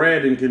of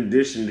bred and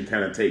conditioned to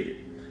kind of take it.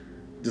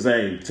 Just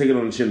say, take it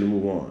on the chin and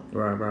move on.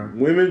 Right.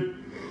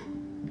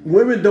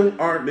 Women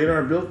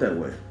aren't built that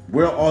way.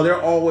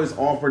 They're always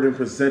offered and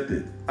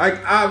presented.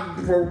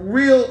 For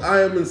real,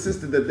 I am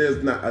insistent that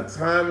there's not a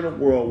time in the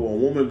world where a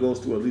woman goes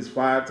through at least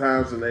 5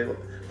 times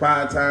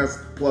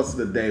plus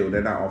a day when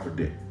they're not offered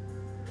dick.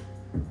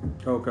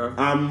 Okay.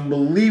 I'm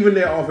believing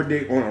they're offered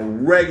dick on a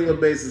regular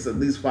basis at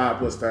least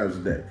 5+ times a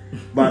day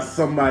by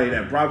somebody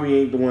that probably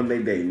ain't the one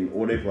they dating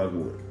or they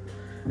fucking with.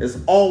 It's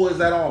always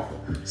that offer.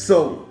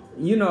 So,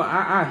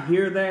 I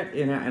hear that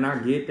and I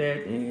get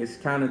that, and it's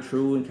kind of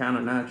true and kind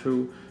of not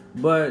true,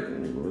 but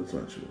it's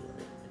not true.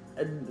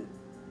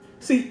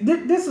 See,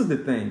 this is the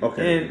thing.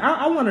 Okay. And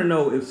I want to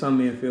know if some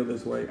men feel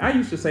this way. I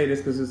used to say this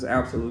because it's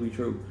absolutely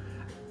true.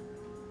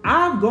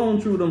 I've gone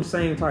through them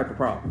same type of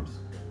problems.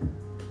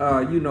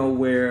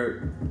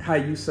 Where how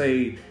you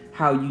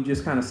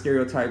just kind of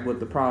stereotype what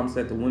the problems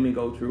that the women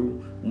go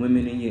through,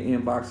 women in your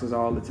inboxes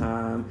all the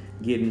time,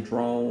 getting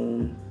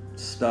thrown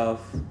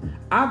stuff.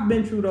 I've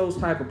been through those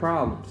type of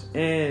problems,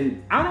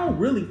 and I don't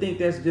really think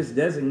that's just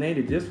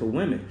designated just for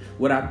women.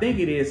 What I think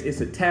it is,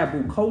 it's a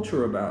taboo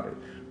culture about it.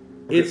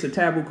 It's a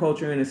taboo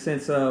culture in the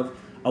sense of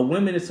a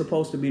woman is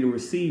supposed to be the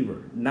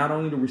receiver, not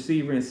only the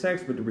receiver in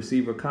sex, but the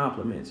receiver of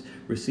compliments,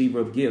 receiver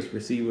of gifts,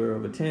 receiver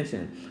of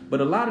attention. But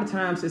a lot of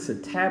times it's a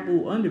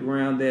taboo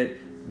underground that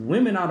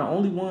women are the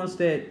only ones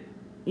that,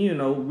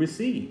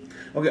 receive.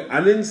 Okay, I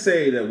didn't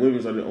say that women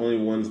are the only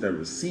ones that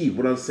receive.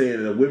 What I'm saying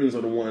is that women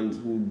are the ones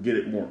who get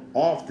it more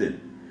often.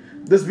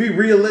 Let's be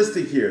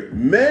realistic here.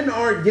 Men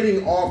aren't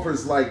getting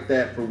offers like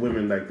that for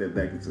women like that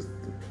consistently.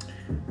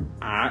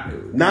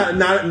 Not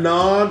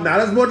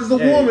as much as a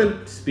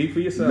woman. Speak for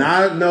yourself.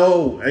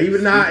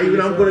 Even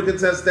I'm going to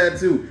contest that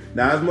too.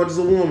 Not as much as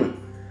a woman.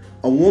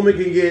 A woman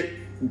can get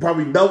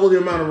probably double the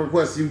amount of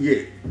requests you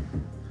get.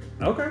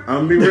 Okay.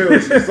 I'm gonna be real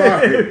with you.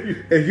 Sorry.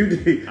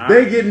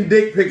 They getting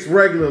dick pics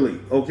regularly,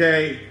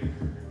 okay?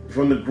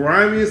 From the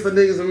grimiest of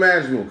niggas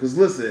imaginable. Because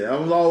listen, I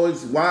was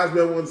always, wise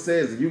man once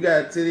says, if you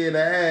got a titty in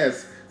the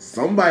ass,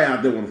 somebody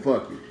out there want to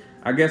fuck you.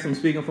 I guess I'm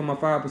speaking for my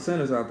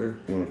 5%ers out there.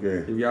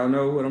 Okay. If y'all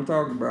know what I'm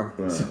talking about.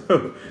 Right.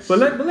 So,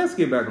 but let's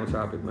get back on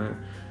topic,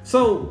 man.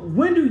 So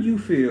when do you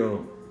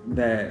feel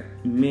that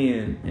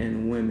men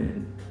and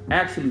women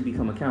actually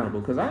become accountable?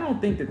 Because I don't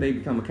think that they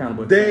become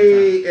accountable.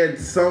 At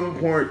some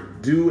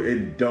point do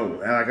and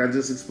don't. And like I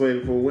just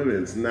explained for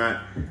women,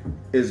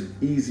 it's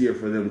easier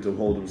for them to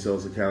hold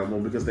themselves accountable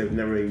because they've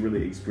never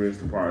really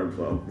experienced the part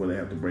of when they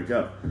have to break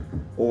up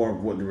or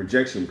what the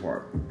rejection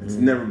part. It's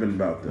never been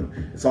about them.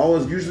 It's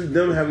always usually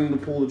them having to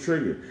pull the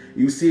trigger.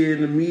 You see it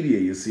in the media,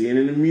 you see it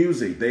in the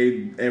music.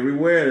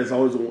 Everywhere there's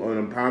always an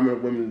empowerment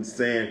of women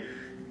saying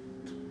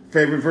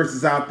favorite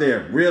verses out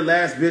there. Real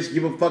ass bitch,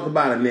 give a fuck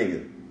about a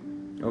nigga.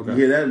 Okay. You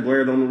hear that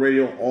blared on the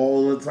radio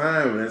all the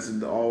time, and that's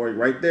all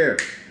right there.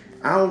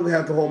 I don't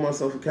have to hold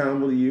myself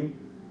accountable to you.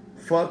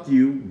 Fuck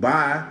you.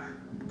 Bye.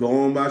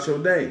 Go on about your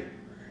day.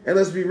 And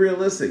let's be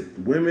realistic.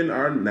 Women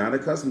are not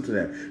accustomed to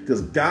that.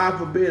 Because God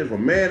forbid, if a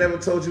man ever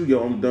told you,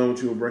 yo, I'm done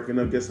with you, we're breaking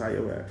up, guess how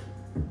you're at?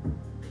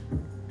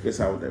 Guess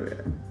how they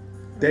at?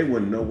 They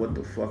wouldn't know what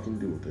to fucking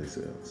do with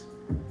themselves.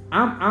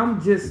 I'm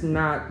just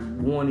not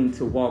wanting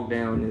to walk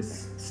down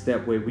this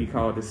step where we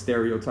call the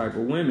stereotype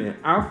of women.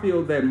 I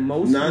feel that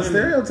most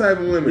stereotype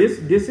of women.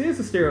 This is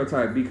a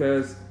stereotype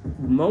because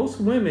most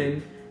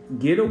women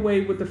get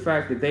away with the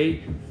fact that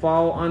they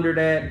fall under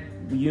that,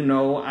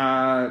 real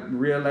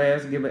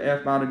ass, give a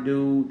F out of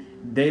dude.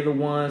 They the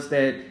ones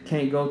that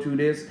can't go through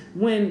this.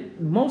 When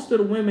most of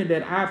the women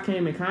that I've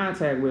came in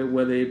contact with,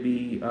 whether it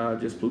be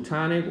just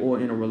platonic or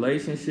in a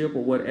relationship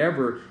or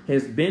whatever,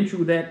 has been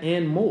through that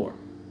and more.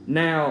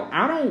 Now,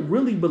 I don't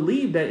really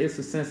believe that it's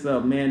a sense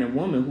of man and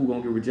woman who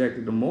gonna get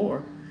rejected the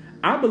more.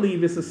 I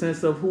believe it's a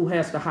sense of who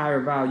has the higher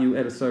value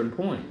at a certain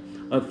point.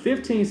 A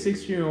 15,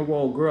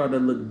 16-year-old girl that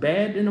looked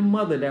bad than a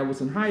mother that was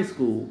in high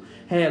school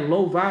had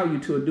low value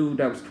to a dude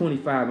that was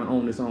 25 and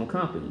owned his own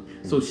company.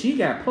 So she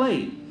got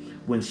played.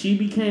 When she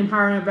became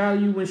higher in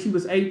value when she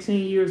was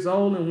 18 years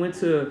old and went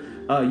to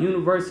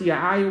University of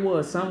Iowa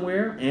or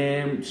somewhere,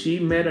 and she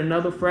met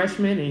another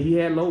freshman and he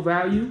had low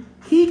value,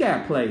 he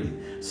got played.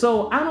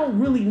 So I don't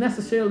really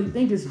necessarily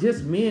think it's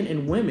just men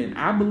and women.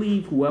 I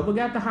believe whoever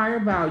got the higher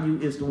value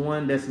is the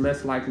one that's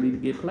less likely to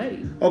get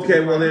played.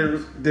 Okay, well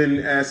then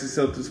ask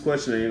yourself this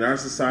question. In our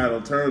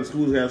societal terms,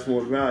 who has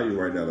more value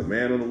right now, the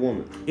man or the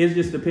woman? It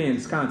just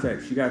depends.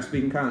 Context. You got to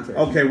speak in context.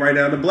 Okay, right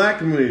now in the black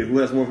community, who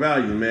has more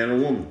value, the man or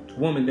woman?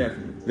 Woman,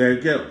 definitely. There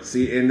you go.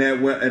 See, and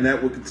that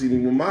will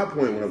continue with my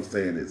point. What I'm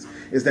saying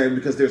is that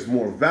because there's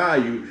more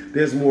value,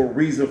 there's more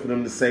reason for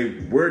them to say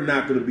we're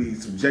not going to be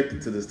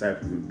subjected to this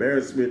type of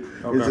embarrassment,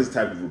 this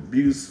type of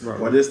abuse,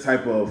 or this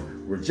type of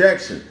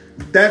rejection.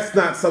 That's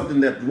not something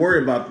that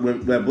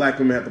that black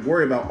women have to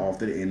worry about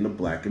often in the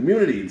black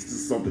community. It's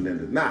just something that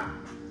is not.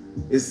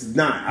 It's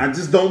not. I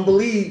just don't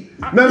believe.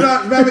 I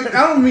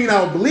don't mean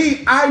I don't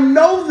believe. I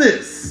know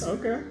this.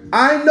 Okay.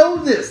 I know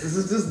this. This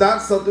is just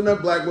not something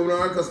that black women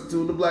are accustomed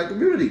to in the black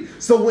community.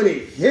 So when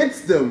it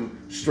hits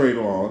them straight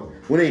on,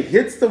 when it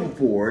hits them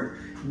forward,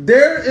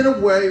 they're in a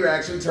way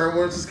reaction term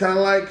where it's just kind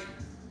of like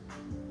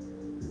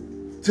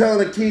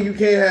telling a kid you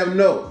can't have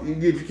no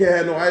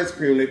ice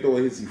cream. They throw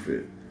a hissy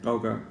fit.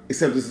 Okay.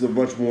 Except this is a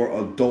much more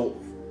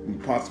adult,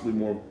 possibly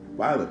more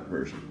violent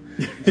version.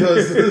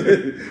 Because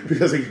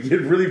it can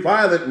get really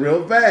violent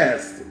real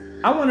fast.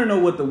 I want to know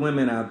what the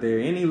women out there,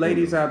 any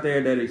ladies out there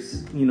that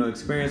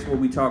experience what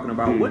we're talking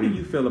about. What do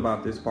you feel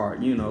about this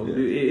part?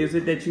 Is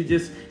it that you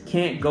just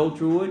can't go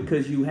through it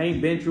because you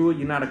ain't been through it,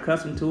 you're not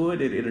accustomed to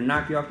it, it'll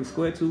knock you off your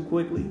square too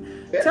quickly?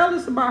 Yeah. Tell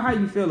us about how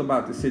you feel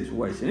about the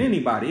situation.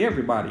 Anybody,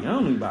 everybody,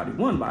 anybody,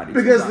 one body.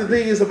 Because the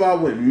thing is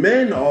about with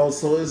men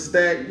also is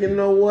that, you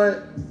know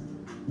what?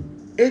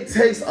 It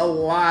takes a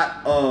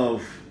lot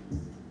of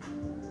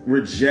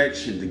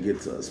rejection to get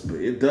to us, but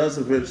it does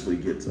eventually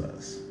get to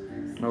us.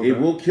 Okay. It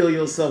will kill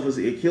your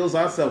self-esteem. It kills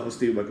our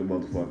self-esteem like a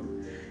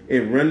motherfucker.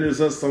 It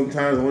renders us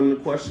sometimes wanting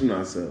to question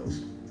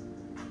ourselves.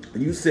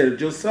 You said it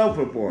yourself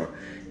before.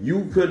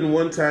 You couldn't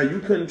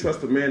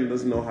trust a man that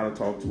doesn't know how to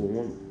talk to a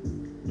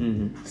woman.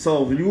 Mm-hmm.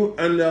 So if you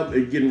end up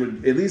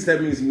getting, at least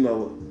that means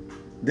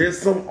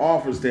there's some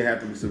offers they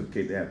have to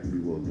reciprocate. They have to be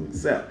willing to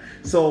accept.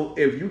 So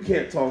if you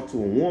can't talk to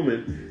a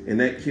woman and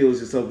that kills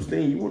your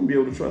self-esteem, you wouldn't be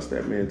able to trust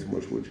that man too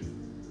much, would you?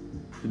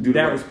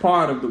 That was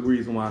part of the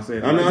reason why I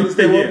said that. I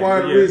understand what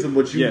part of the reason,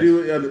 but you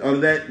do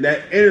on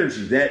that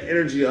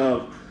energy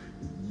of,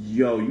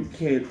 you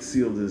can't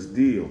seal this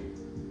deal.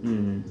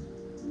 Mm-hmm.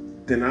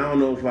 Then I don't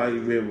know if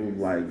I'd be able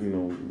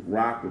to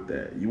rock with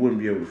that. You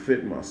wouldn't be able to fit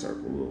in my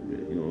circle a little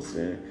bit. You know what I'm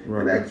saying? Right.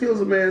 And that kills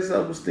a man's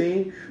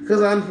self-esteem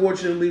because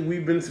unfortunately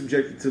we've been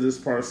subjected to this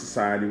part of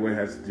society where it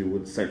has to do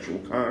with sexual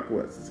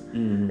conquests.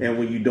 Mm-hmm. And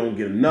when you don't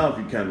get enough,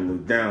 you kind of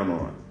look down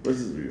on it.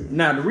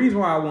 Now, the reason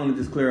why I want to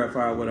just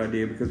clarify what I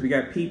did, because we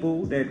got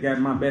people that got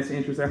my best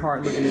interest at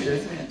heart looking at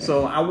this.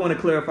 So I want to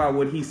clarify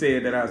what he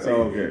said that I said.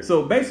 Oh, okay.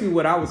 So basically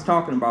what I was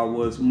talking about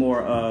was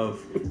more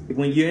of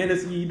when you're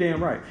in you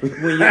damn right.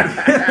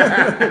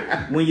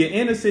 When you're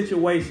in a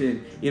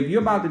situation, if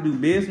you're about to do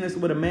business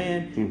with a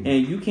man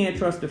and you can't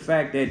trust the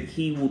fact that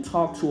he will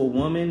talk to a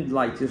woman,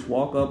 like just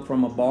walk up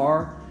from a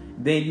bar,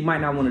 then you might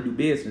not want to do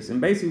business.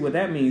 And basically what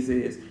that means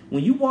is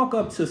when you walk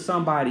up to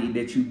somebody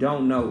that you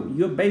don't know,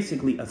 you're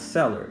basically a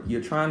seller.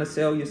 You're trying to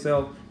sell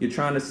yourself. You're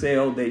trying to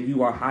sell that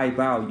you are high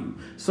value.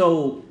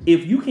 So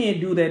if you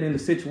can't do that in a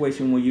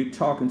situation when you're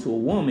talking to a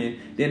woman,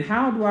 then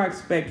how do I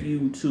expect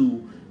you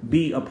to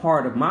be a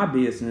part of my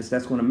business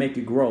that's going to make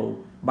it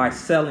grow by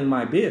selling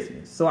my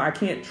business? So I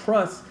can't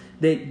trust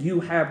that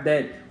you have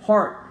that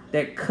heart,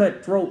 that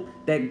cutthroat,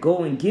 that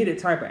go and get it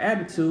type of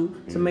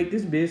attitude to make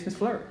this business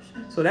flourish.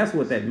 So that's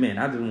what that meant.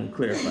 I just want to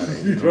clarify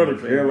that. You trying to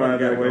clarify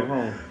that way.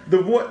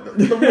 The point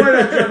I'm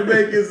trying to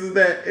make is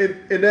that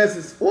in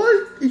essence,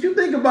 if you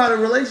think about it,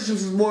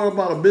 relationships is more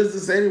about a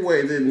business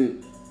anyway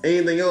than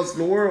anything else in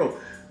the world.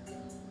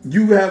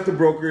 You have to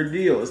broker a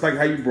deal. It's like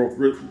how you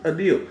broker a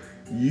deal.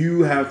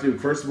 You have to,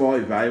 first of all,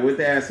 evaluate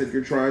the asset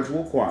you're trying to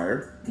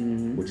acquire,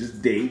 which is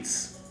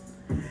dates.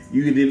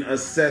 You can then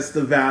assess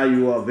the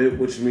value of it,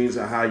 which means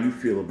how you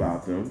feel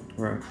about them.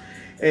 Right.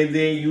 And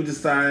then you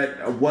decide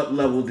at what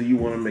level do you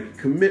want to make a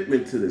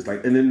commitment to this,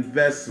 like an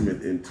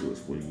investment into it,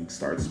 where you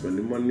start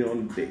spending money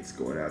on dates,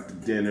 going out to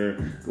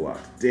dinner, go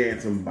out to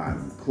dance, and buy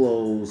them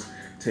clothes,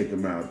 take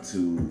them out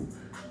to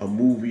a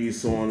movie,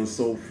 so on and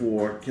so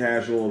forth,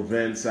 casual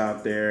events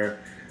out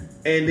there.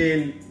 And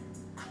then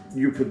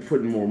you're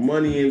putting more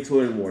money into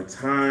it and more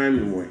time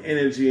and more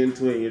energy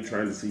into it, and you're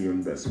trying to see your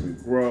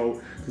investment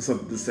grow to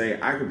something to say,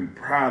 I could be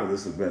proud of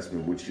this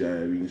investment, which you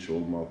can show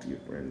them all to your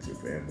friends, your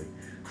family,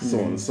 so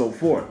on and so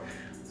forth.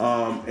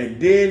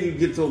 And then you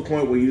get to a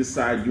point where you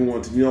decide you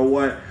want to,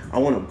 I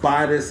want to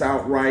buy this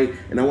outright,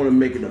 and I want to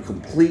make it a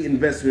complete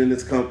investment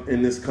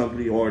in this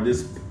company or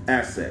this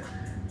asset.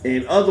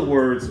 In other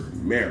words,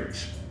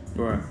 marriage.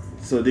 Right.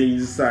 So then you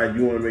decide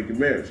you want to make a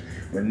marriage.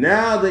 But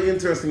now the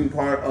interesting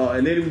part,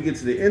 and then we get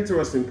to the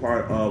interesting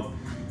part of,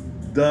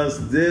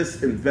 does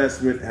this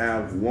investment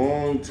have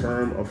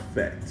long-term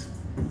effect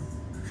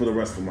for the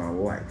rest of my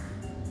life?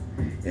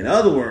 In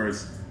other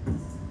words,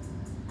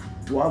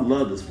 do I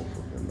love this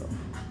motherfucker?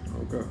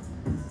 Okay.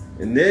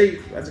 And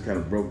I just kind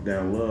of broke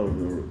down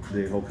love,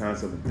 the whole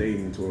concept of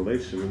dating into a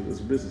relationship as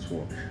a business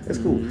form. That's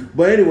cool.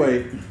 But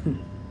anyway,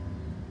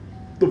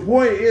 the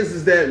point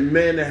is that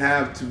men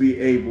have to be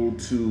able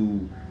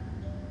to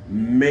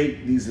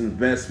make these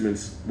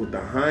investments with the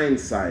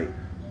hindsight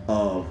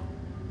of,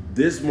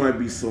 this might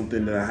be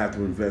something that I have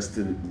to invest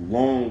in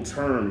long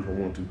term if I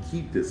want to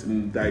keep this,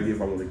 and the idea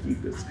if I want to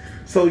keep this.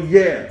 So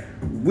yeah,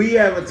 we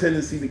have a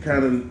tendency to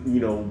kind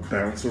of,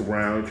 bounce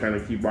around, trying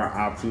to keep our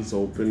options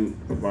open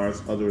as far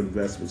as other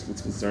investments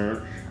is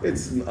concerned.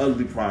 It's an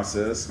ugly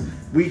process.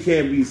 We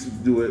can't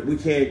do it. We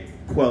can't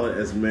quell it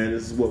as men.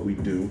 This is what we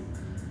do.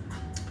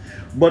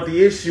 But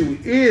the issue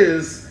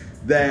is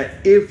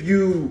that if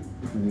you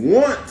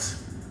want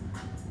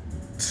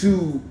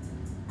to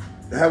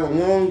have a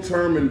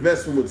long-term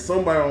investment with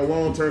somebody or a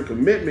long-term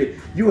commitment,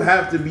 you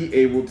have to be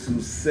able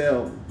to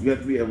sell. You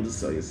have to be able to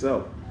sell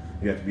yourself.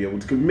 You have to be able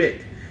to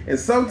commit. And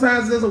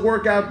sometimes it doesn't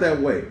work out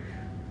that way.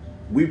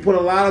 We put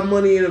a lot of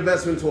money in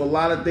investment to a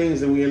lot of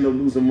things and we end up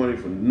losing money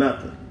for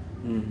nothing.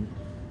 Mm-hmm.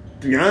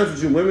 To be honest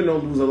with you, women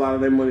don't lose a lot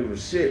of their money for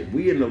shit.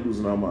 We end up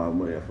losing all our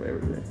money for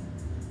everything.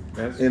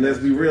 Let's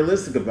be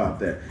realistic about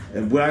that.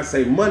 And when I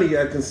say money,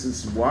 that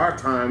consists of our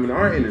time and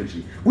our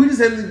energy. We just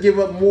have to give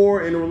up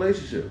more in a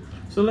relationship.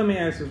 So let me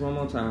ask this one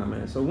more time,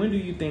 man. So when do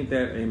you think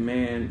that a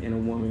man and a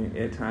woman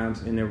at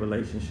times in their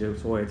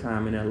relationships or at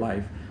time in their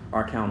life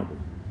are accountable?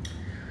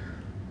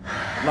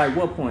 Like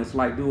what points?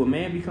 Like, do a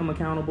man become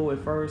accountable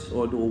at first,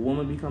 or do a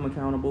woman become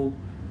accountable?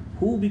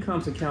 Who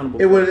becomes accountable?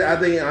 I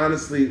think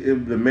honestly,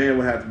 the man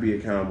would have to be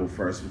accountable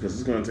first, because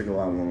it's going to take a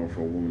lot longer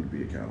for a woman to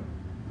be accountable.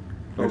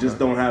 I just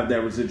don't have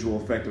that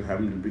residual effect of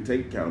having to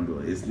take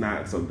accountability. It's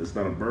not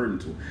a burden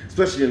to them.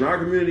 Especially in our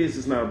communities,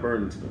 it's not a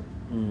burden to them.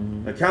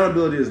 Mm-hmm.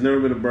 Accountability has never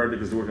been a burden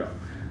because it worked out.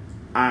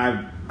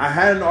 I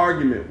had an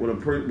argument with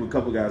a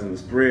couple of guys on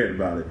this thread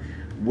about it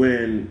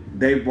when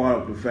they brought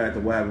up the fact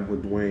that what happened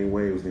with Dwayne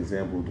Wade was an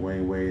example of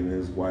Dwayne Wade and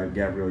his wife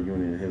Gabrielle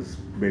Union and his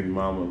baby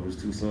mama of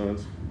his 2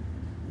 sons,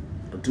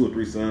 or 2 or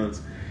 3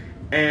 sons.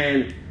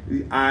 And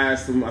I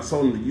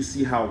told him, do you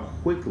see how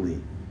quickly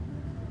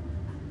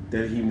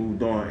that he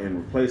moved on and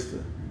replaced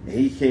her? And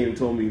he came and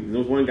told me, there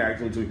was one guy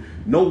came to me,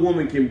 no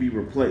woman can be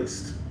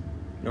replaced.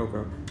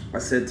 Okay. I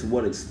said, to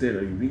what extent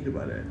are you mean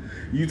by that?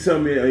 You tell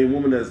me a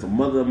woman that's the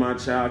mother of my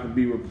child can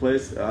be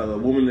replaced, a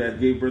woman that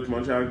gave birth to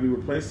my child can be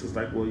replaced? It's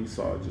like, well, you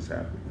saw it just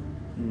happen.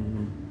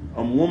 Mm-hmm.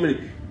 A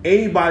woman,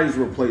 anybody's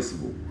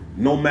replaceable.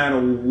 No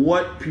matter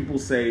what people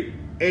say,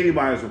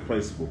 anybody's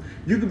replaceable.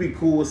 You could be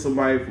cool with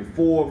somebody for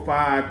 4,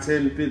 5,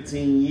 10,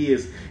 15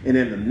 years, and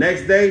then the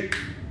next day,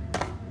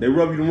 they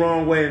rub you the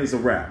wrong way and it's a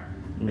wrap.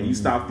 Mm-hmm. And you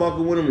stop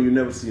fucking with them and you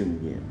never see them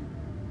again.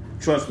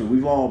 Trust me,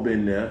 we've all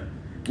been there.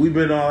 We've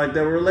been all like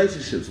that with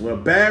relationships. When a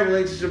bad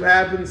relationship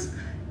happens,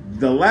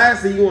 the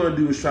last thing you want to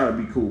do is try to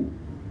be cool.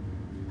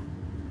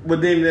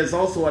 But then there's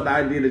also an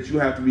idea that you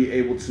have to be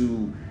able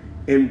to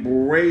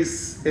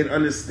embrace and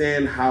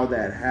understand how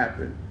that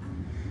happened.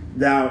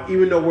 Now,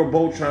 even though we're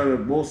both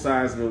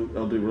sides of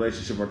the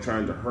relationship are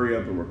trying to hurry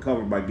up and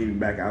recover by getting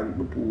back out in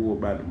the pool or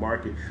by the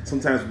market,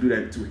 sometimes we do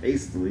that too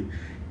hastily.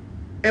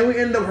 And we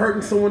end up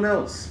hurting someone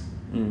else.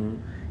 Mm-hmm.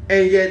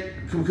 And yet,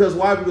 because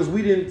why? Because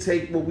we didn't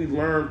take what we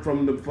learned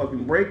from the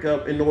fucking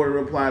breakup in order to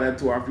apply that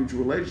to our future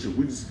relationship.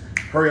 We just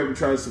hurry up and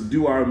try to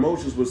subdue our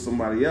emotions with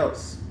somebody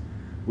else.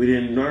 We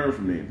didn't learn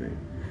from anything.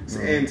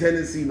 Mm-hmm. And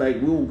tendency,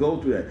 like, we'll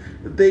go through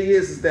that. The thing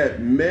is that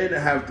men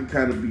have to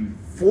kind of be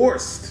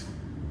forced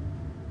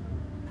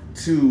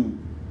to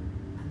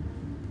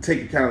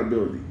take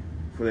accountability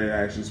for their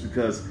actions,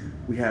 because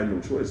we have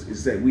no choice.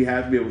 It's that we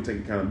have to be able to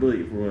take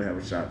accountability if we're going to have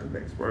a shot at the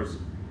next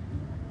person.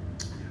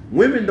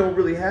 Women don't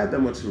really have that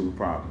much of a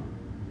problem.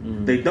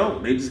 Mm-hmm. They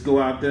don't. They just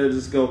go out there and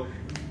just go,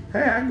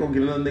 hey, I can go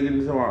get another nigga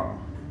tomorrow.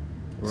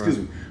 Right. Excuse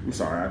me. I'm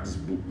sorry. I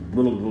just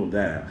blew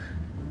that out.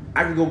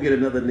 I can go get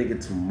another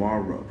nigga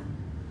tomorrow.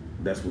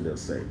 That's what they'll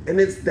say. And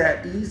it's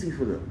that easy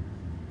for them.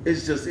 It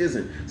just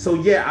isn't. So,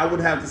 yeah, I would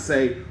have to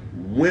say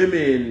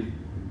women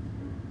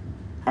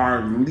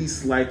are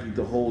least likely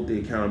to hold the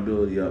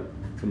accountability up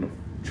from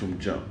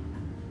jump.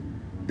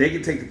 They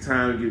can take the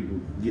time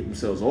to get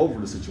themselves over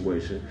the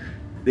situation.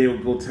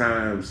 There'll go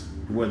times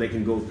where they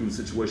can go through the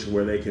situation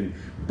where they can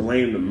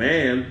blame the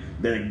man,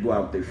 then they can go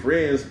out with their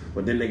friends,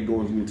 but then they can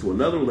go into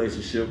another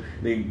relationship.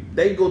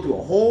 They go through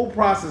a whole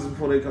process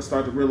before they can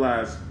start to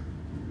realize,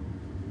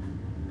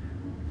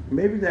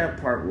 maybe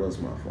that part was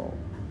my fault.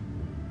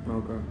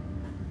 Okay.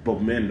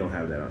 But men don't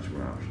have that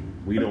option.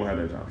 We don't have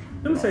that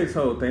option. Let me say this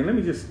whole thing. Let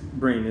me just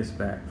bring this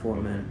back for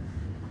a minute.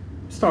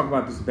 Let's talk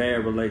about this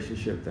bad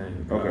relationship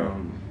thing.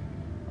 Okay.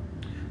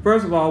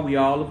 First of all, we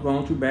all have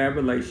gone through bad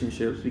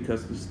relationships,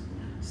 because the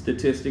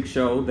statistics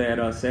show that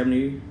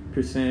 70%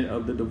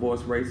 of the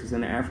divorce rates is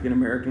in the African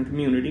American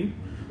community.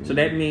 Mm-hmm. So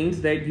that means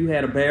that you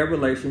had a bad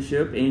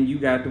relationship and you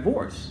got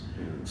divorced.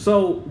 Mm-hmm.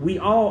 So we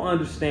all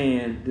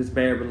understand this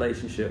bad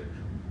relationship.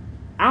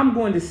 I'm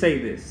going to say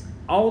this.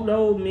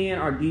 although men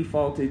are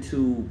defaulted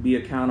to be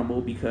accountable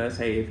because,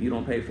 hey, if you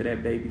don't pay for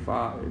that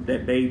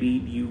baby,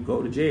 you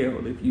go to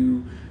jail. If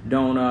you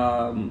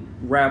don't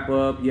wrap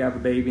up, you have a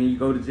baby and you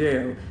go to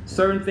jail.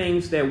 Certain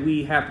things that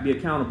we have to be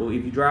accountable.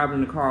 If you're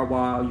driving the car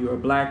while you're a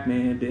black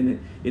man,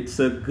 then it's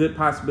a good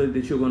possibility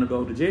that you're going to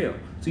go to jail.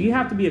 So you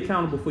have to be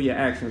accountable for your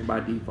actions by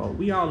default.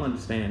 We all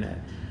understand that.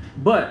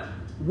 But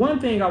one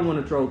thing I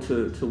want to throw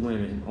to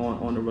women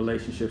on the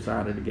relationship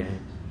side of the game,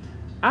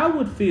 I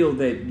would feel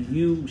that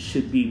you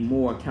should be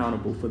more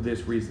accountable for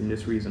this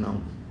reason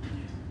only.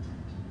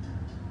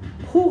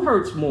 Who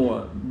hurts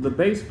more, the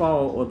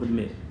baseball or the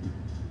mitt?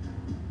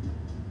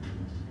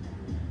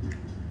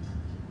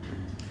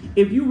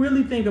 If you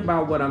really think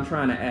about what I'm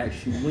trying to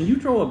ask you, when you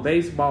throw a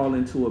baseball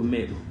into a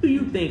mitt, who do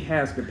you think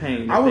has the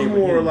pain? I was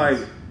more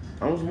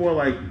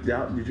like,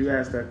 did you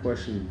ask that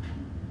question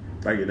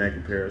like in that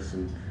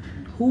comparison?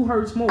 Who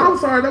hurts more? I'm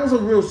sorry, that was a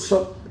real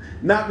show.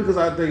 Not because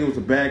I think it was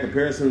a bad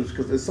comparison,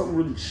 because there's something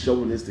really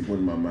chauvinistic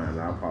in my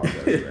mind. I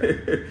apologize for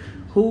that.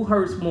 Who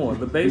hurts more,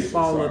 the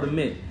baseball or the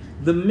mitt?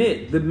 The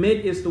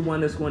mitt is the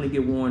one that's going to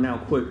get worn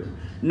out quicker.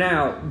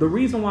 Now, the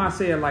reason why I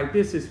say it like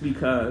this is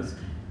because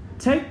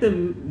take the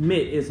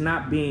mitt as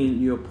not being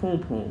your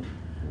pum-pum,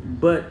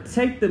 but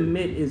take the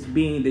mitt as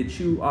being that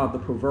you are the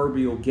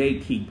proverbial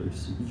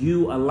gatekeepers.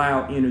 You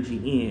allow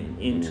energy in,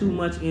 and too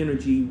much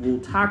energy will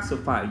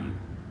toxify you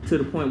to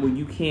the point where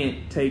you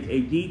can't take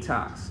a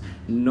detox.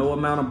 No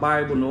amount of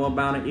Bible, no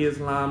amount of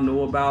Islam,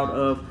 no amount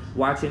of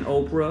watching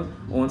Oprah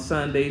on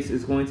Sundays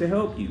is going to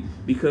help you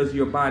because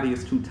your body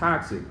is too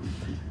toxic.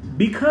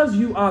 Because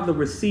you are the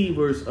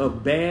receivers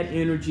of bad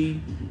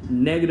energy,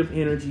 negative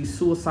energy,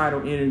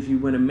 suicidal energy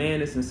when a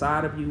man is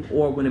inside of you,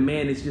 or when a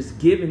man is just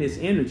giving his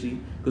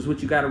energy, because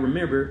what you got to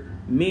remember,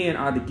 men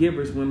are the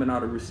givers, women are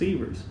the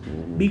receivers.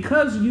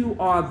 Because you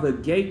are the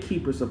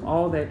gatekeepers of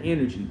all that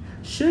energy,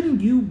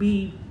 shouldn't you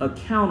be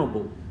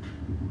accountable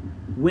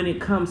when it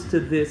comes to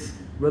this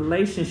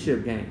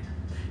relationship game?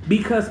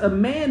 Because a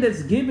man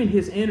that's giving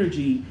his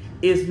energy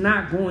is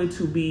not going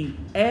to be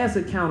as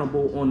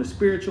accountable on the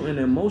spiritual and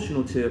the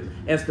emotional tip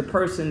as the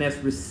person that's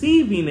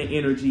receiving the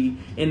energy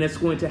and that's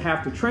going to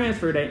have to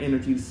transfer that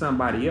energy to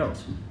somebody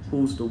else,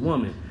 who's the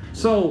woman.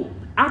 So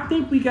I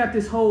think we got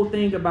this whole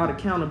thing about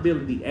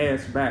accountability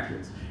ass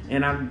backwards.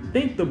 And I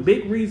think the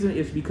big reason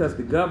is because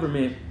the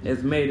government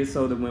has made it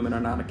so that women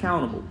are not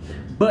accountable.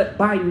 But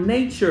by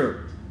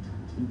nature,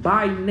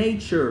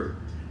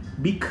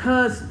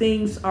 because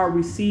things are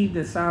received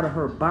inside of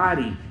her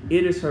body,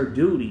 it is her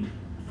duty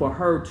for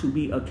her to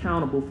be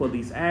accountable for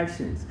these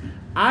actions.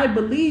 I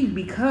believe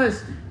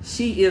because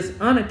she is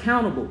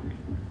unaccountable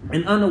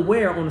and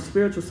unaware on the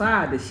spiritual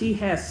side that she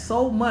has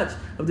so much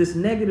of this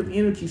negative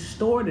energy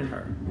stored in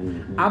her.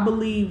 I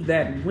believe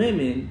that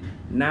women,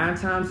 9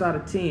 times out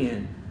of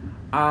 10,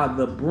 are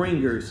the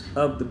bringers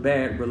of the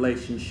bad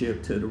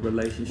relationship to the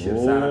relationship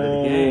side of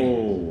the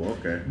game.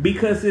 Okay.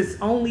 Because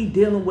it's only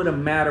dealing with a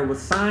matter of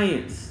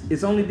science.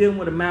 It's only dealing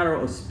with a matter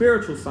of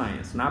spiritual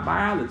science, not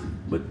biology.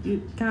 But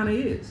it kind of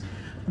is.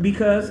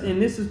 Because,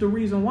 and this is the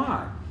reason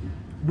why,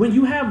 when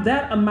you have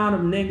that amount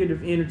of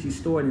negative energy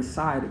stored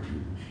inside of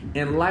you,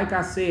 and like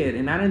I said,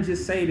 and I didn't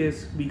just say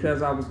this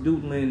because I was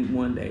doodling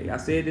one day. I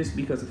said this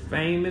because a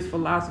famous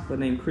philosopher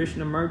named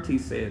Krishnamurti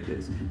said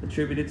this,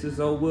 attributed to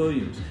Zoe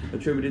Williams,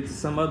 attributed to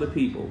some other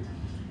people.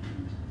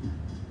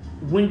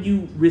 When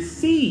you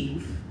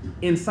receive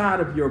inside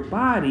of your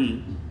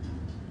body,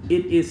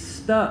 it is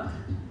stuck.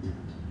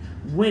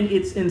 When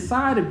it's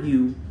inside of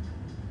you,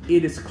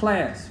 it is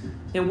clasped.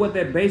 And what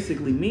that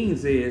basically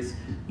means is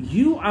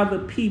you are the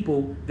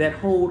people that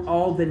hold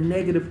all the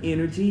negative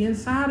energy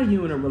inside of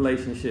you in a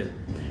relationship.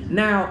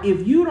 Now,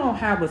 if you don't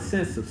have a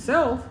sense of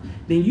self,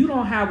 then you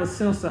don't have a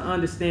sense of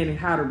understanding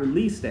how to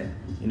release that.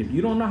 And if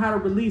you don't know how to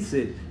release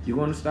it, you're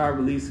going to start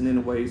releasing in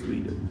the ways we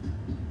do.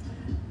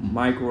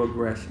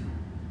 Microaggression,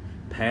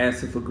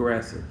 passive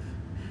aggressive,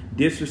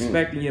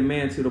 disrespecting your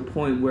man to the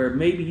point where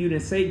maybe you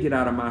didn't say get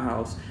out of my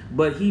house,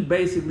 but he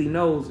basically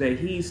knows that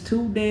he's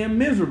too damn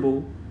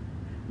miserable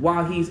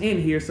while he's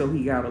in here, so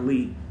he got to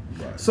leave.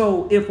 Right.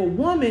 So if a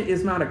woman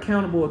is not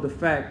accountable of the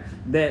fact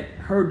that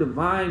her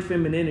divine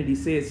femininity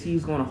says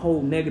she's going to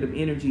hold negative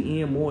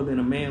energy in more than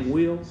a man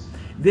will,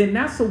 then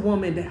that's a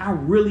woman that I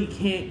really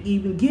can't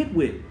even get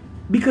with,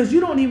 because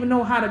you don't even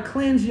know how to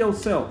cleanse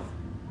yourself.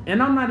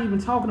 And I'm not even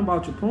talking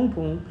about your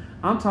poom-poom.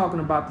 I'm talking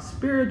about the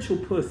spiritual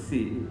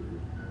pussy.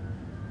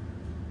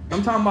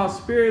 I'm talking about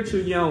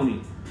spiritual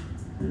yoni.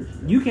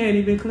 You can't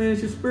even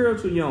cleanse your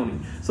spiritual yoni.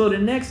 So the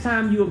next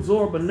time you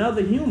absorb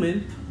another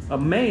human, a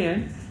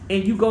man,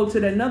 and you go to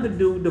that another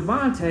dude,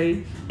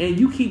 Devontae, and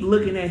you keep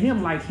looking at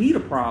him like he the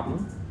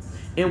problem,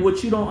 and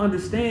what you don't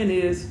understand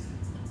is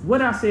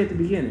what I said at the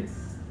beginning.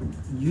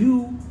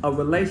 A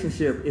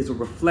relationship is a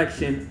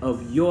reflection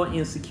of your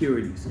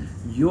insecurities,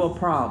 your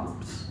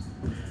problems.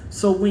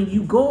 So when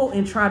you go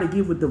and try to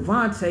get with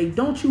Devontae,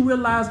 don't you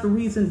realize the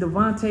reason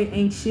Devontae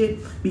ain't shit?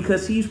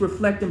 Because he's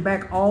reflecting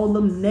back all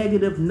them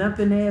negative,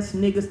 nothing-ass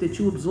niggas that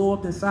you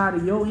absorbed inside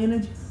of your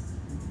energy?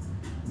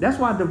 That's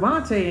why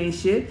Devontae ain't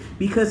shit,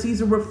 because he's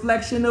a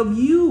reflection of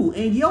you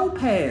and your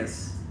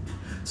past.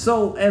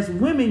 So as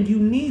women, you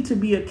need to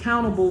be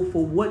accountable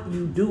for what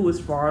you do as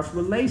far as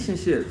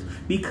relationships,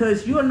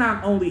 because you're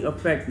not only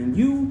affecting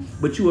you,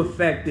 but you're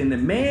affecting the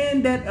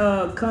man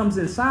that comes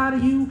inside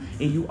of you,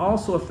 and you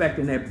also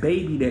affecting that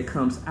baby that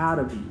comes out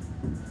of you.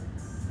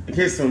 In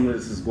case some of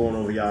this is going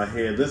over y'all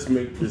head, let's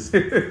make this.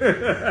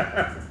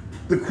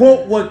 The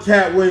quote what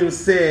Cat Williams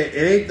said,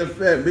 it ain't the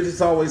fact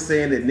bitches always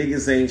saying that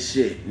niggas ain't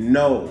shit.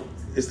 No,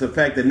 it's the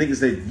fact that niggas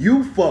that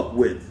you fuck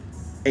with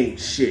ain't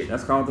shit.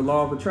 That's called the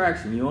law of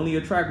attraction. You only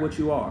attract what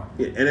you are.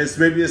 Yeah, and it's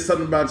maybe it's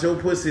something about your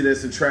pussy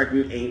that's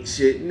attracting ain't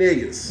shit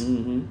niggas.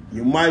 Mm-hmm.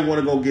 You might want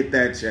to go get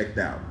that checked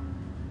out.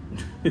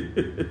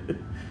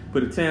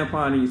 Put a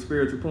tampon in your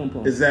spiritual pum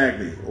pum.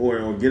 Exactly.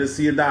 Or get to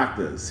see a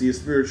doctor, see a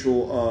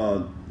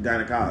spiritual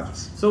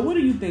gynecologist. So what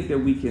do you think that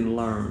we can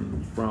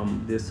learn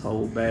from this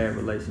whole bad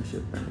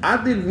relationship thing? I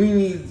think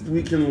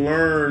we can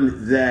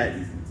learn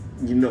that,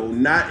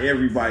 not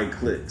everybody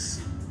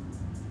clicks.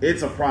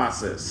 It's a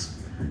process.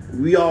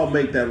 We all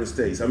make that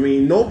mistakes. I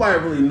mean, nobody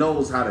really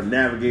knows how to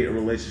navigate a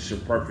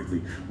relationship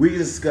perfectly. We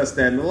discussed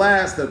that in the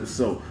last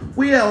episode.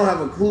 We don't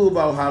have a clue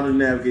about how to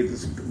navigate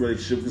this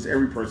relationship because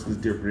every person is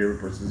different, every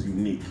person is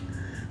unique.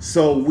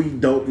 So we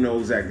don't know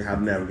exactly how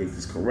to navigate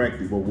this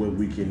correctly. But what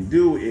we can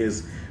do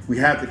is we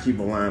have to keep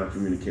a line of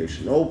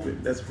communication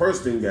open. That's the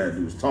first thing you got to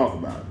do is talk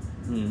about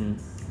it. Mm-hmm.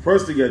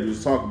 First thing you got to do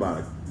is talk about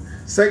it.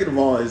 Second of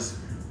all is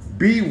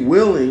be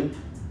willing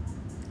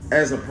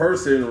as a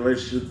person in a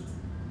relationship.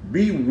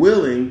 Be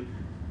willing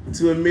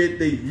to admit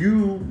that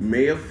you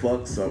may have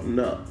fucked something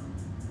up.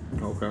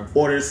 Okay.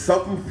 Or there's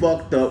something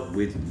fucked up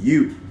with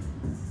you.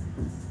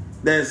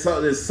 There's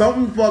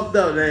something fucked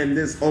up and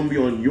it's going to be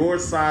on your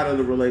side of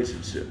the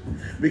relationship.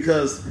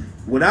 Because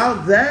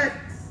without that,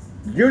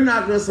 you're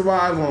not going to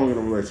survive long in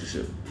a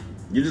relationship.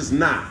 You're just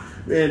not.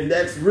 And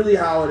that's really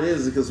how it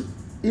is, because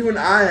even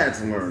I had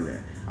to learn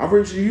that. I'm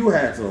pretty sure you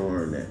had to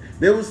learn that.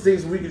 There was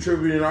things we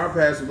contributed in our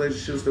past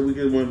relationships that we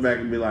could have went back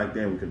and be like,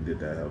 damn, we could have did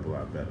that hell of a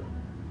lot better.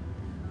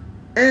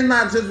 And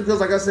not just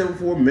because, like I said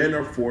before, men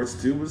are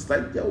forced to. It's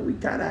like, yo, we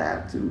kind of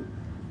have to.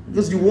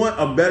 Because you want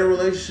a better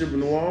relationship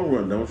in the long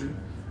run, don't you?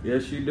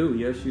 Yes, you do.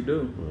 Yes, you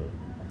do.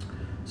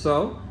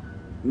 So,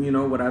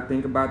 what I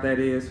think about that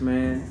is,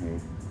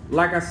 man,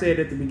 like I said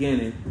at the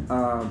beginning,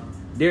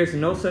 there's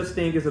no such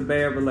thing as a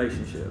bad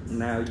relationship.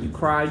 Now, you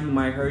cry, you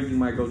might hurt, you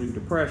might go through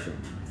depression.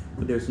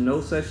 But there's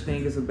no such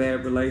thing as a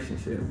bad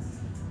relationship.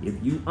 If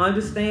you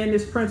understand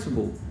this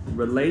principle,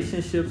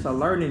 relationships are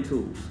learning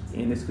tools,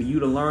 and it's for you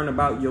to learn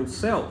about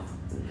yourself,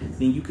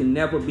 then you can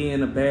never be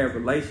in a bad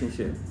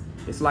relationship.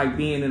 It's like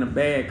being in a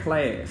bad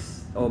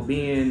class or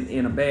being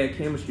in a bad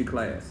chemistry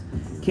class.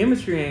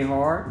 Chemistry ain't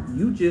hard.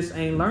 You just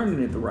ain't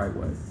learning it the right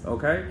way,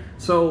 okay?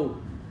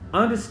 So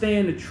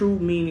understand the true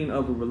meaning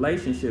of a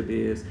relationship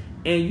is,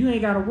 and you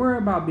ain't got to worry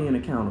about being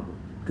accountable.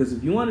 Because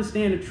if you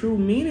understand the true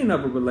meaning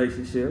of a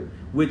relationship,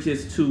 which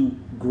is to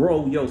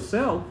grow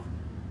yourself,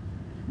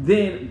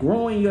 then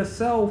growing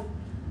yourself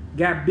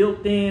got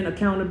built-in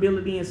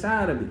accountability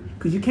inside of it.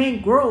 Because you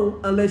can't grow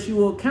unless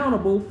you're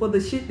accountable for the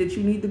shit that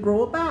you need to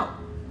grow about.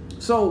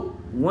 So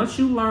once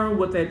you learn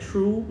what that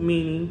true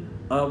meaning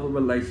of a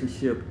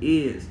relationship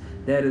is,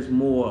 that is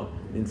more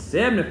than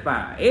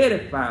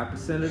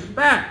 85% of the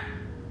battle.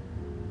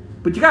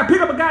 But you got to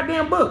pick up a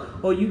goddamn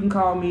book. Or you can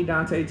call me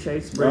Dante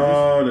Chase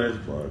Bridges,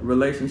 that's fun.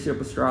 Relationship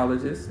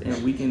astrologist,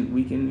 and we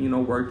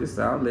can work this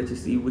out, let you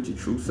see what your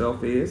true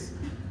self is.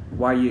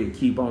 Why you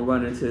keep on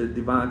running to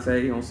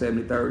Devontae on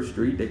 73rd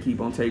Street. They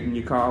keep on taking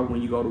your car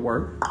when you go to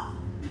work.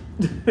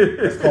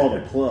 That's called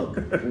a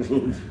plug.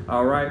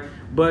 All right.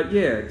 But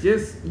yeah,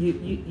 just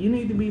you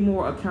need to be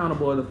more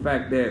accountable of the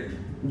fact that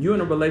you're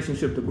in a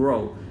relationship to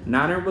grow,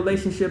 not in a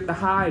relationship to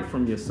hide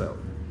from yourself.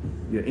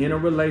 You're in a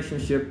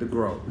relationship to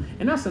grow.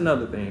 And that's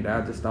another thing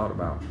that I just thought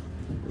about.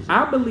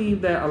 I believe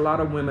that a lot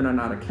of women are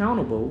not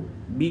accountable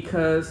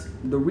because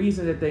the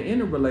reason that they're in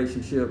a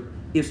relationship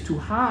is to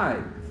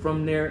hide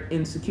from their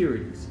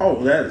insecurities.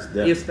 Oh, that is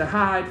definitely. It's to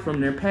hide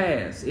from their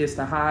past. It's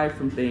to hide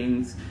from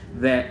things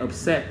that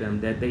upset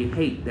them, that they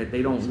hate, that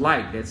they don't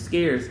like, that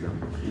scares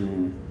them.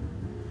 Mm-hmm.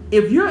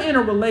 If you're in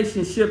a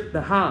relationship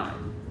to hide,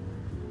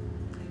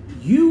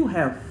 you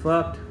have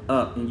fucked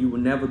up and you will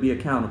never be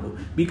accountable,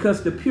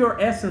 because the pure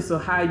essence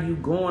of how you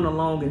going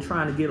along and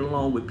trying to get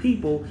along with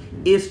people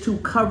is to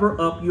cover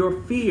up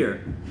your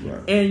fear.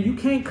 Right. And you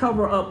can't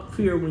cover up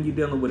fear when you're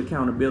dealing with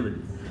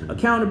accountability.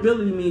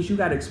 Accountability means you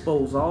got to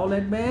expose all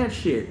that bad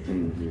shit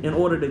in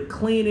order to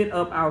clean it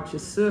up out your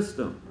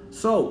system.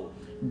 So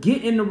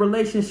get in the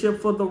relationship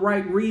for the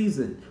right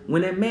reason.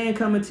 When that man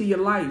come into your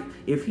life,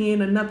 if he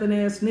ain't a nothing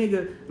ass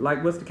nigga,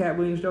 like what's the Cat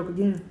Williams joke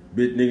again?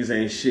 Bitch niggas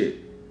ain't shit.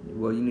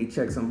 Well, you need to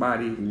check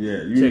somebody.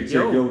 Yeah, you need to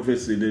check your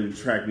vicinity to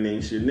attract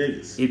ain't shit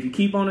niggas. If you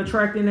keep on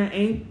attracting that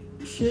ain't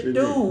shit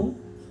dude,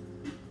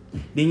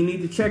 then you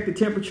need to check the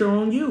temperature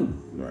on you.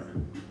 Right.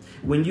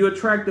 When you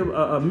attract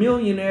a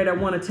millionaire that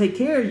want to take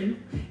care of you,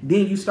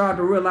 then you start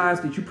to realize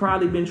that you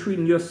probably been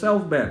treating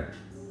yourself better.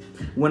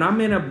 When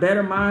I'm in a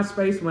better mind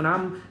space, when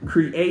I'm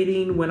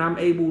creating, when I'm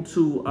able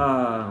to,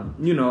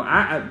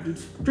 I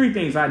 3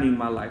 things I need in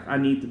my life. I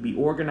need to be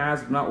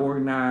organized. If not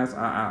organized,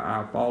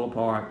 I fall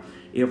apart.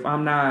 If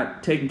I'm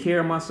not taking care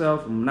of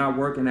myself, I'm not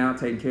working out,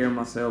 taking care of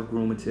myself,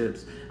 grooming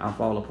tips, I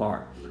fall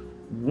apart.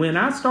 When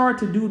I start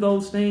to do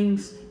those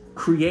things,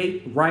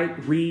 create,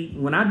 write, read,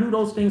 when I do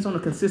those things on a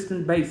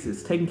consistent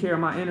basis, taking care of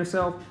my inner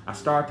self, I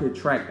start to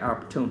attract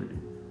opportunity.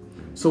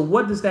 So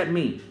what does that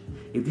mean?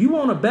 If you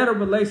want a better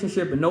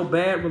relationship and no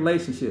bad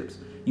relationships,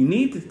 you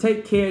need to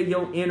take care of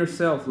your inner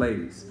self,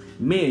 ladies.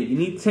 Men, you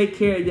need to take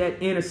care of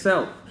that inner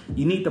self.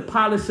 You need to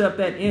polish up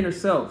that inner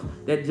self,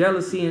 that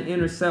jealousy and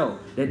inner self,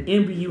 that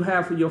envy you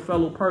have for your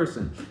fellow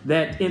person,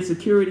 that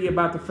insecurity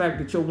about the fact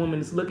that your woman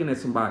is looking at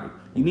somebody.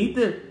 You need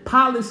to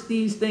polish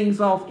these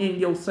things off in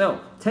yourself.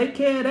 Take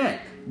care of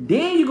that.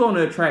 Then you're going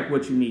to attract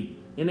what you need.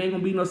 And there ain't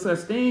going to be no such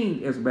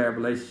thing as a bad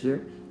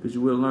relationship because you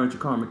will learn your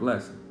karmic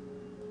lesson.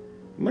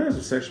 Learn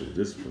some sexual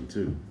discipline,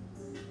 too.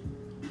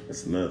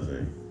 That's another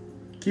thing.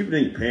 Keep it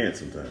in your pants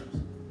sometimes.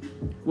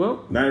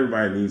 Well, not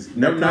everybody should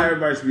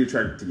be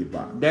attracted to your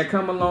body. That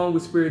come along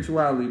with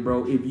spirituality,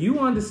 bro. If you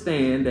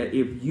understand that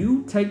if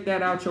you take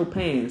that out your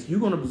pants, you're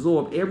going to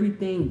absorb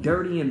everything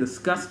dirty and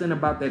disgusting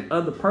about that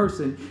other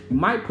person. You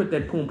might put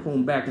that poom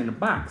poom back in the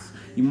box.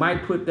 You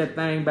might put that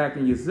thing back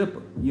in your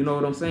zipper. You know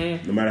what I'm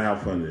saying? No matter how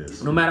fun it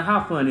is. No matter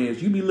how fun it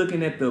is. You be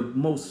looking at the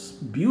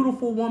most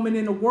beautiful woman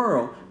in the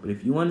world. But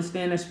if you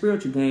understand that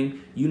spiritual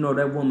game, you know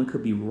that woman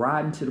could be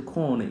rotten to the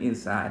core on the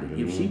inside.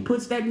 Mm-hmm. If she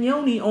puts that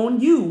yoni on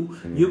you,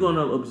 you're going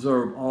to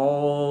observe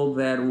all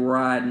that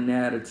rotten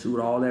attitude,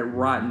 all that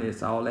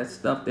rottenness, all that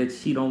stuff that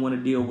she don't want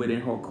to deal with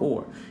in her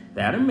core.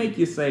 That'll make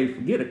you say,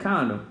 forget a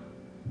condom.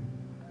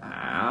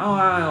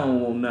 I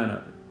don't want none of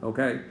it.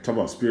 Okay? Talk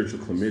about spiritual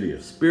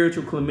chlamydia.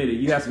 Spiritual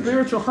chlamydia. You got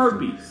spiritual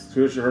herpes.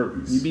 Spiritual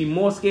herpes. You'd be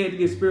more scared to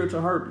get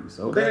spiritual herpes.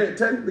 Okay?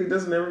 Technically,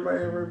 doesn't everybody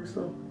have herpes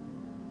though?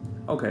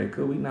 Okay,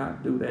 could we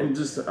not do that? I'm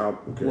just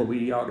okay. Well,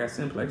 we all got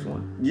simplex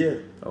 1. Yeah.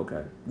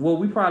 Okay. Well,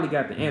 we probably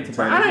got the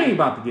antibiotic. I ain't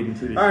about to get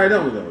into this. All right,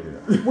 don't.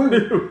 We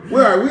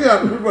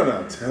running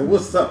out of time.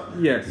 What's up?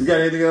 Yes. You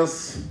got anything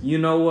else? You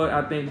know what?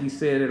 I think we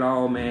said it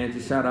all, man.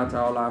 Just shout out to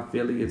all our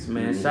affiliates,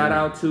 man. Mm-hmm. Shout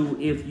out to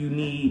if you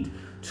need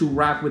to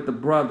rock with the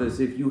brothers,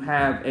 if you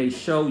have a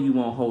show you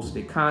want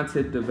hosted,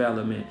 content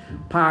development,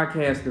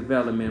 podcast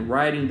development,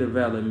 writing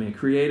development,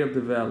 creative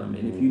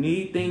development. If you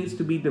need things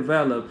to be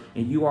developed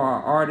and you are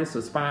an artist,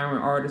 aspiring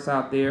artist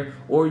out there,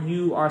 or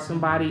you are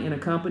somebody in a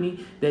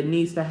company that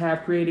needs to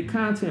have creative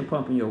content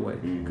pumping your way,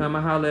 come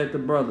and holler at the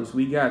brothers.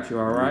 We got you,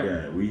 all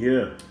right? We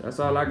here. That's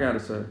all I got to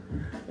say.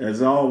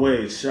 As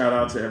always, shout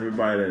out to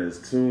everybody that is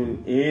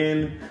tuned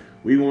in.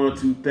 We want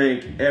to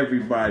thank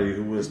everybody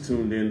who was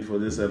tuned in for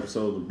this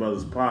episode of the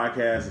Brothers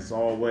Podcast. As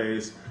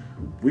always,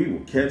 we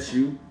will catch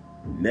you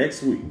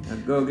next week.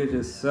 And go get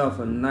yourself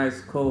a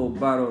nice cold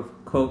bottle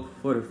of Coke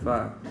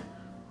 45.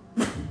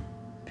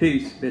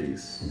 Peace,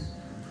 bitches.